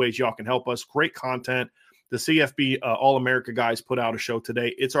are the 2 ways y'all can help us. Great content. the CFB All-America guys put out a show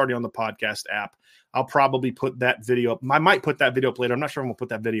today. It's already on the podcast app. I'll probably put that video up. I might put that video up later. I'm not sure I'm going to put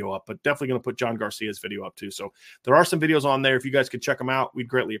that video up, but definitely going to put John Garcia's video up too. So there are some videos on there. If you guys could check them out, we'd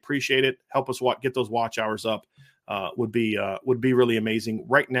greatly appreciate it. Help us get those watch hours up. Would be really amazing.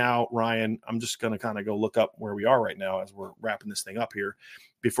 Right now, Ryan, I'm just going to kind of go look up where we are right now as we're wrapping this thing up here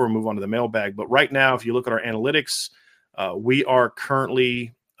before we move on to the mailbag. But right now, if you look at our analytics, we are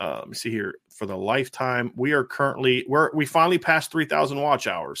currently, let me see here, for the lifetime, we finally passed 3,000 watch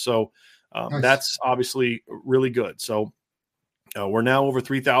hours. So nice. That's obviously really good. So we're now over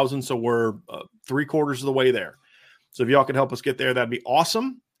 3,000. So we're 3/4 of the way there. So if y'all can help us get there, that'd be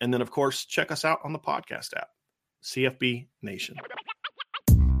awesome. And then, of course, check us out on the podcast app, CFB Nation.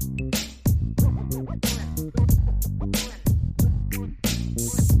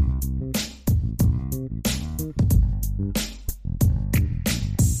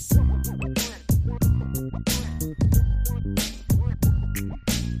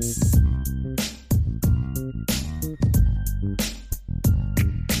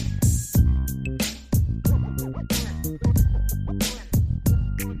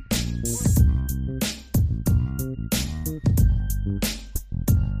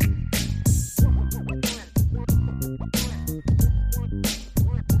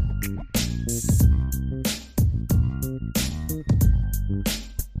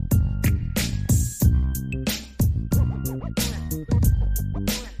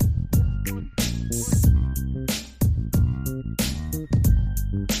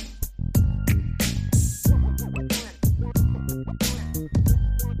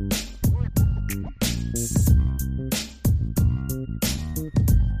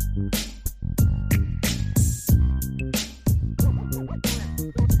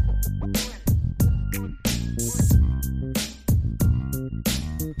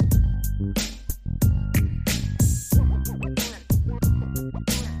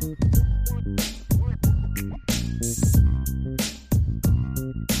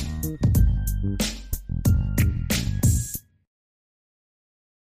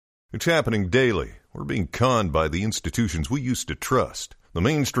 It's happening daily. We're being conned by the institutions we used to trust. The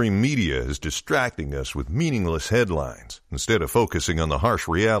mainstream media is distracting us with meaningless headlines instead of focusing on the harsh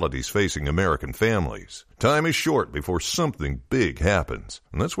realities facing American families. Time is short before something big happens,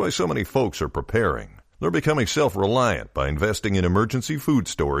 and that's why so many folks are preparing. They're becoming self-reliant by investing in emergency food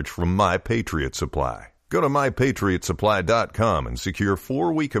storage from My Patriot Supply. Go to MyPatriotSupply.com and secure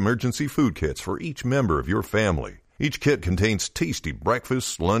 4-week emergency food kits for each member of your family. Each kit contains tasty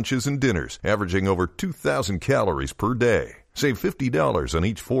breakfasts, lunches, and dinners, averaging over 2,000 calories per day. Save $50 on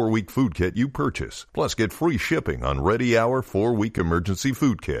each 4-week food kit you purchase. Plus, get free shipping on Ready Hour 4-week emergency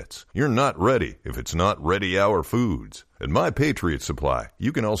food kits. You're not ready if it's not Ready Hour foods. At My Patriot Supply,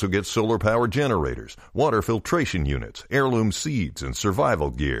 you can also get solar power generators, water filtration units, heirloom seeds, and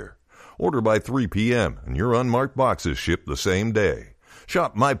survival gear. Order by 3 p.m. and your unmarked boxes ship the same day.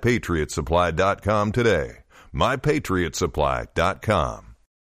 Shop MyPatriotSupply.com today. MyPatriotSupply.com.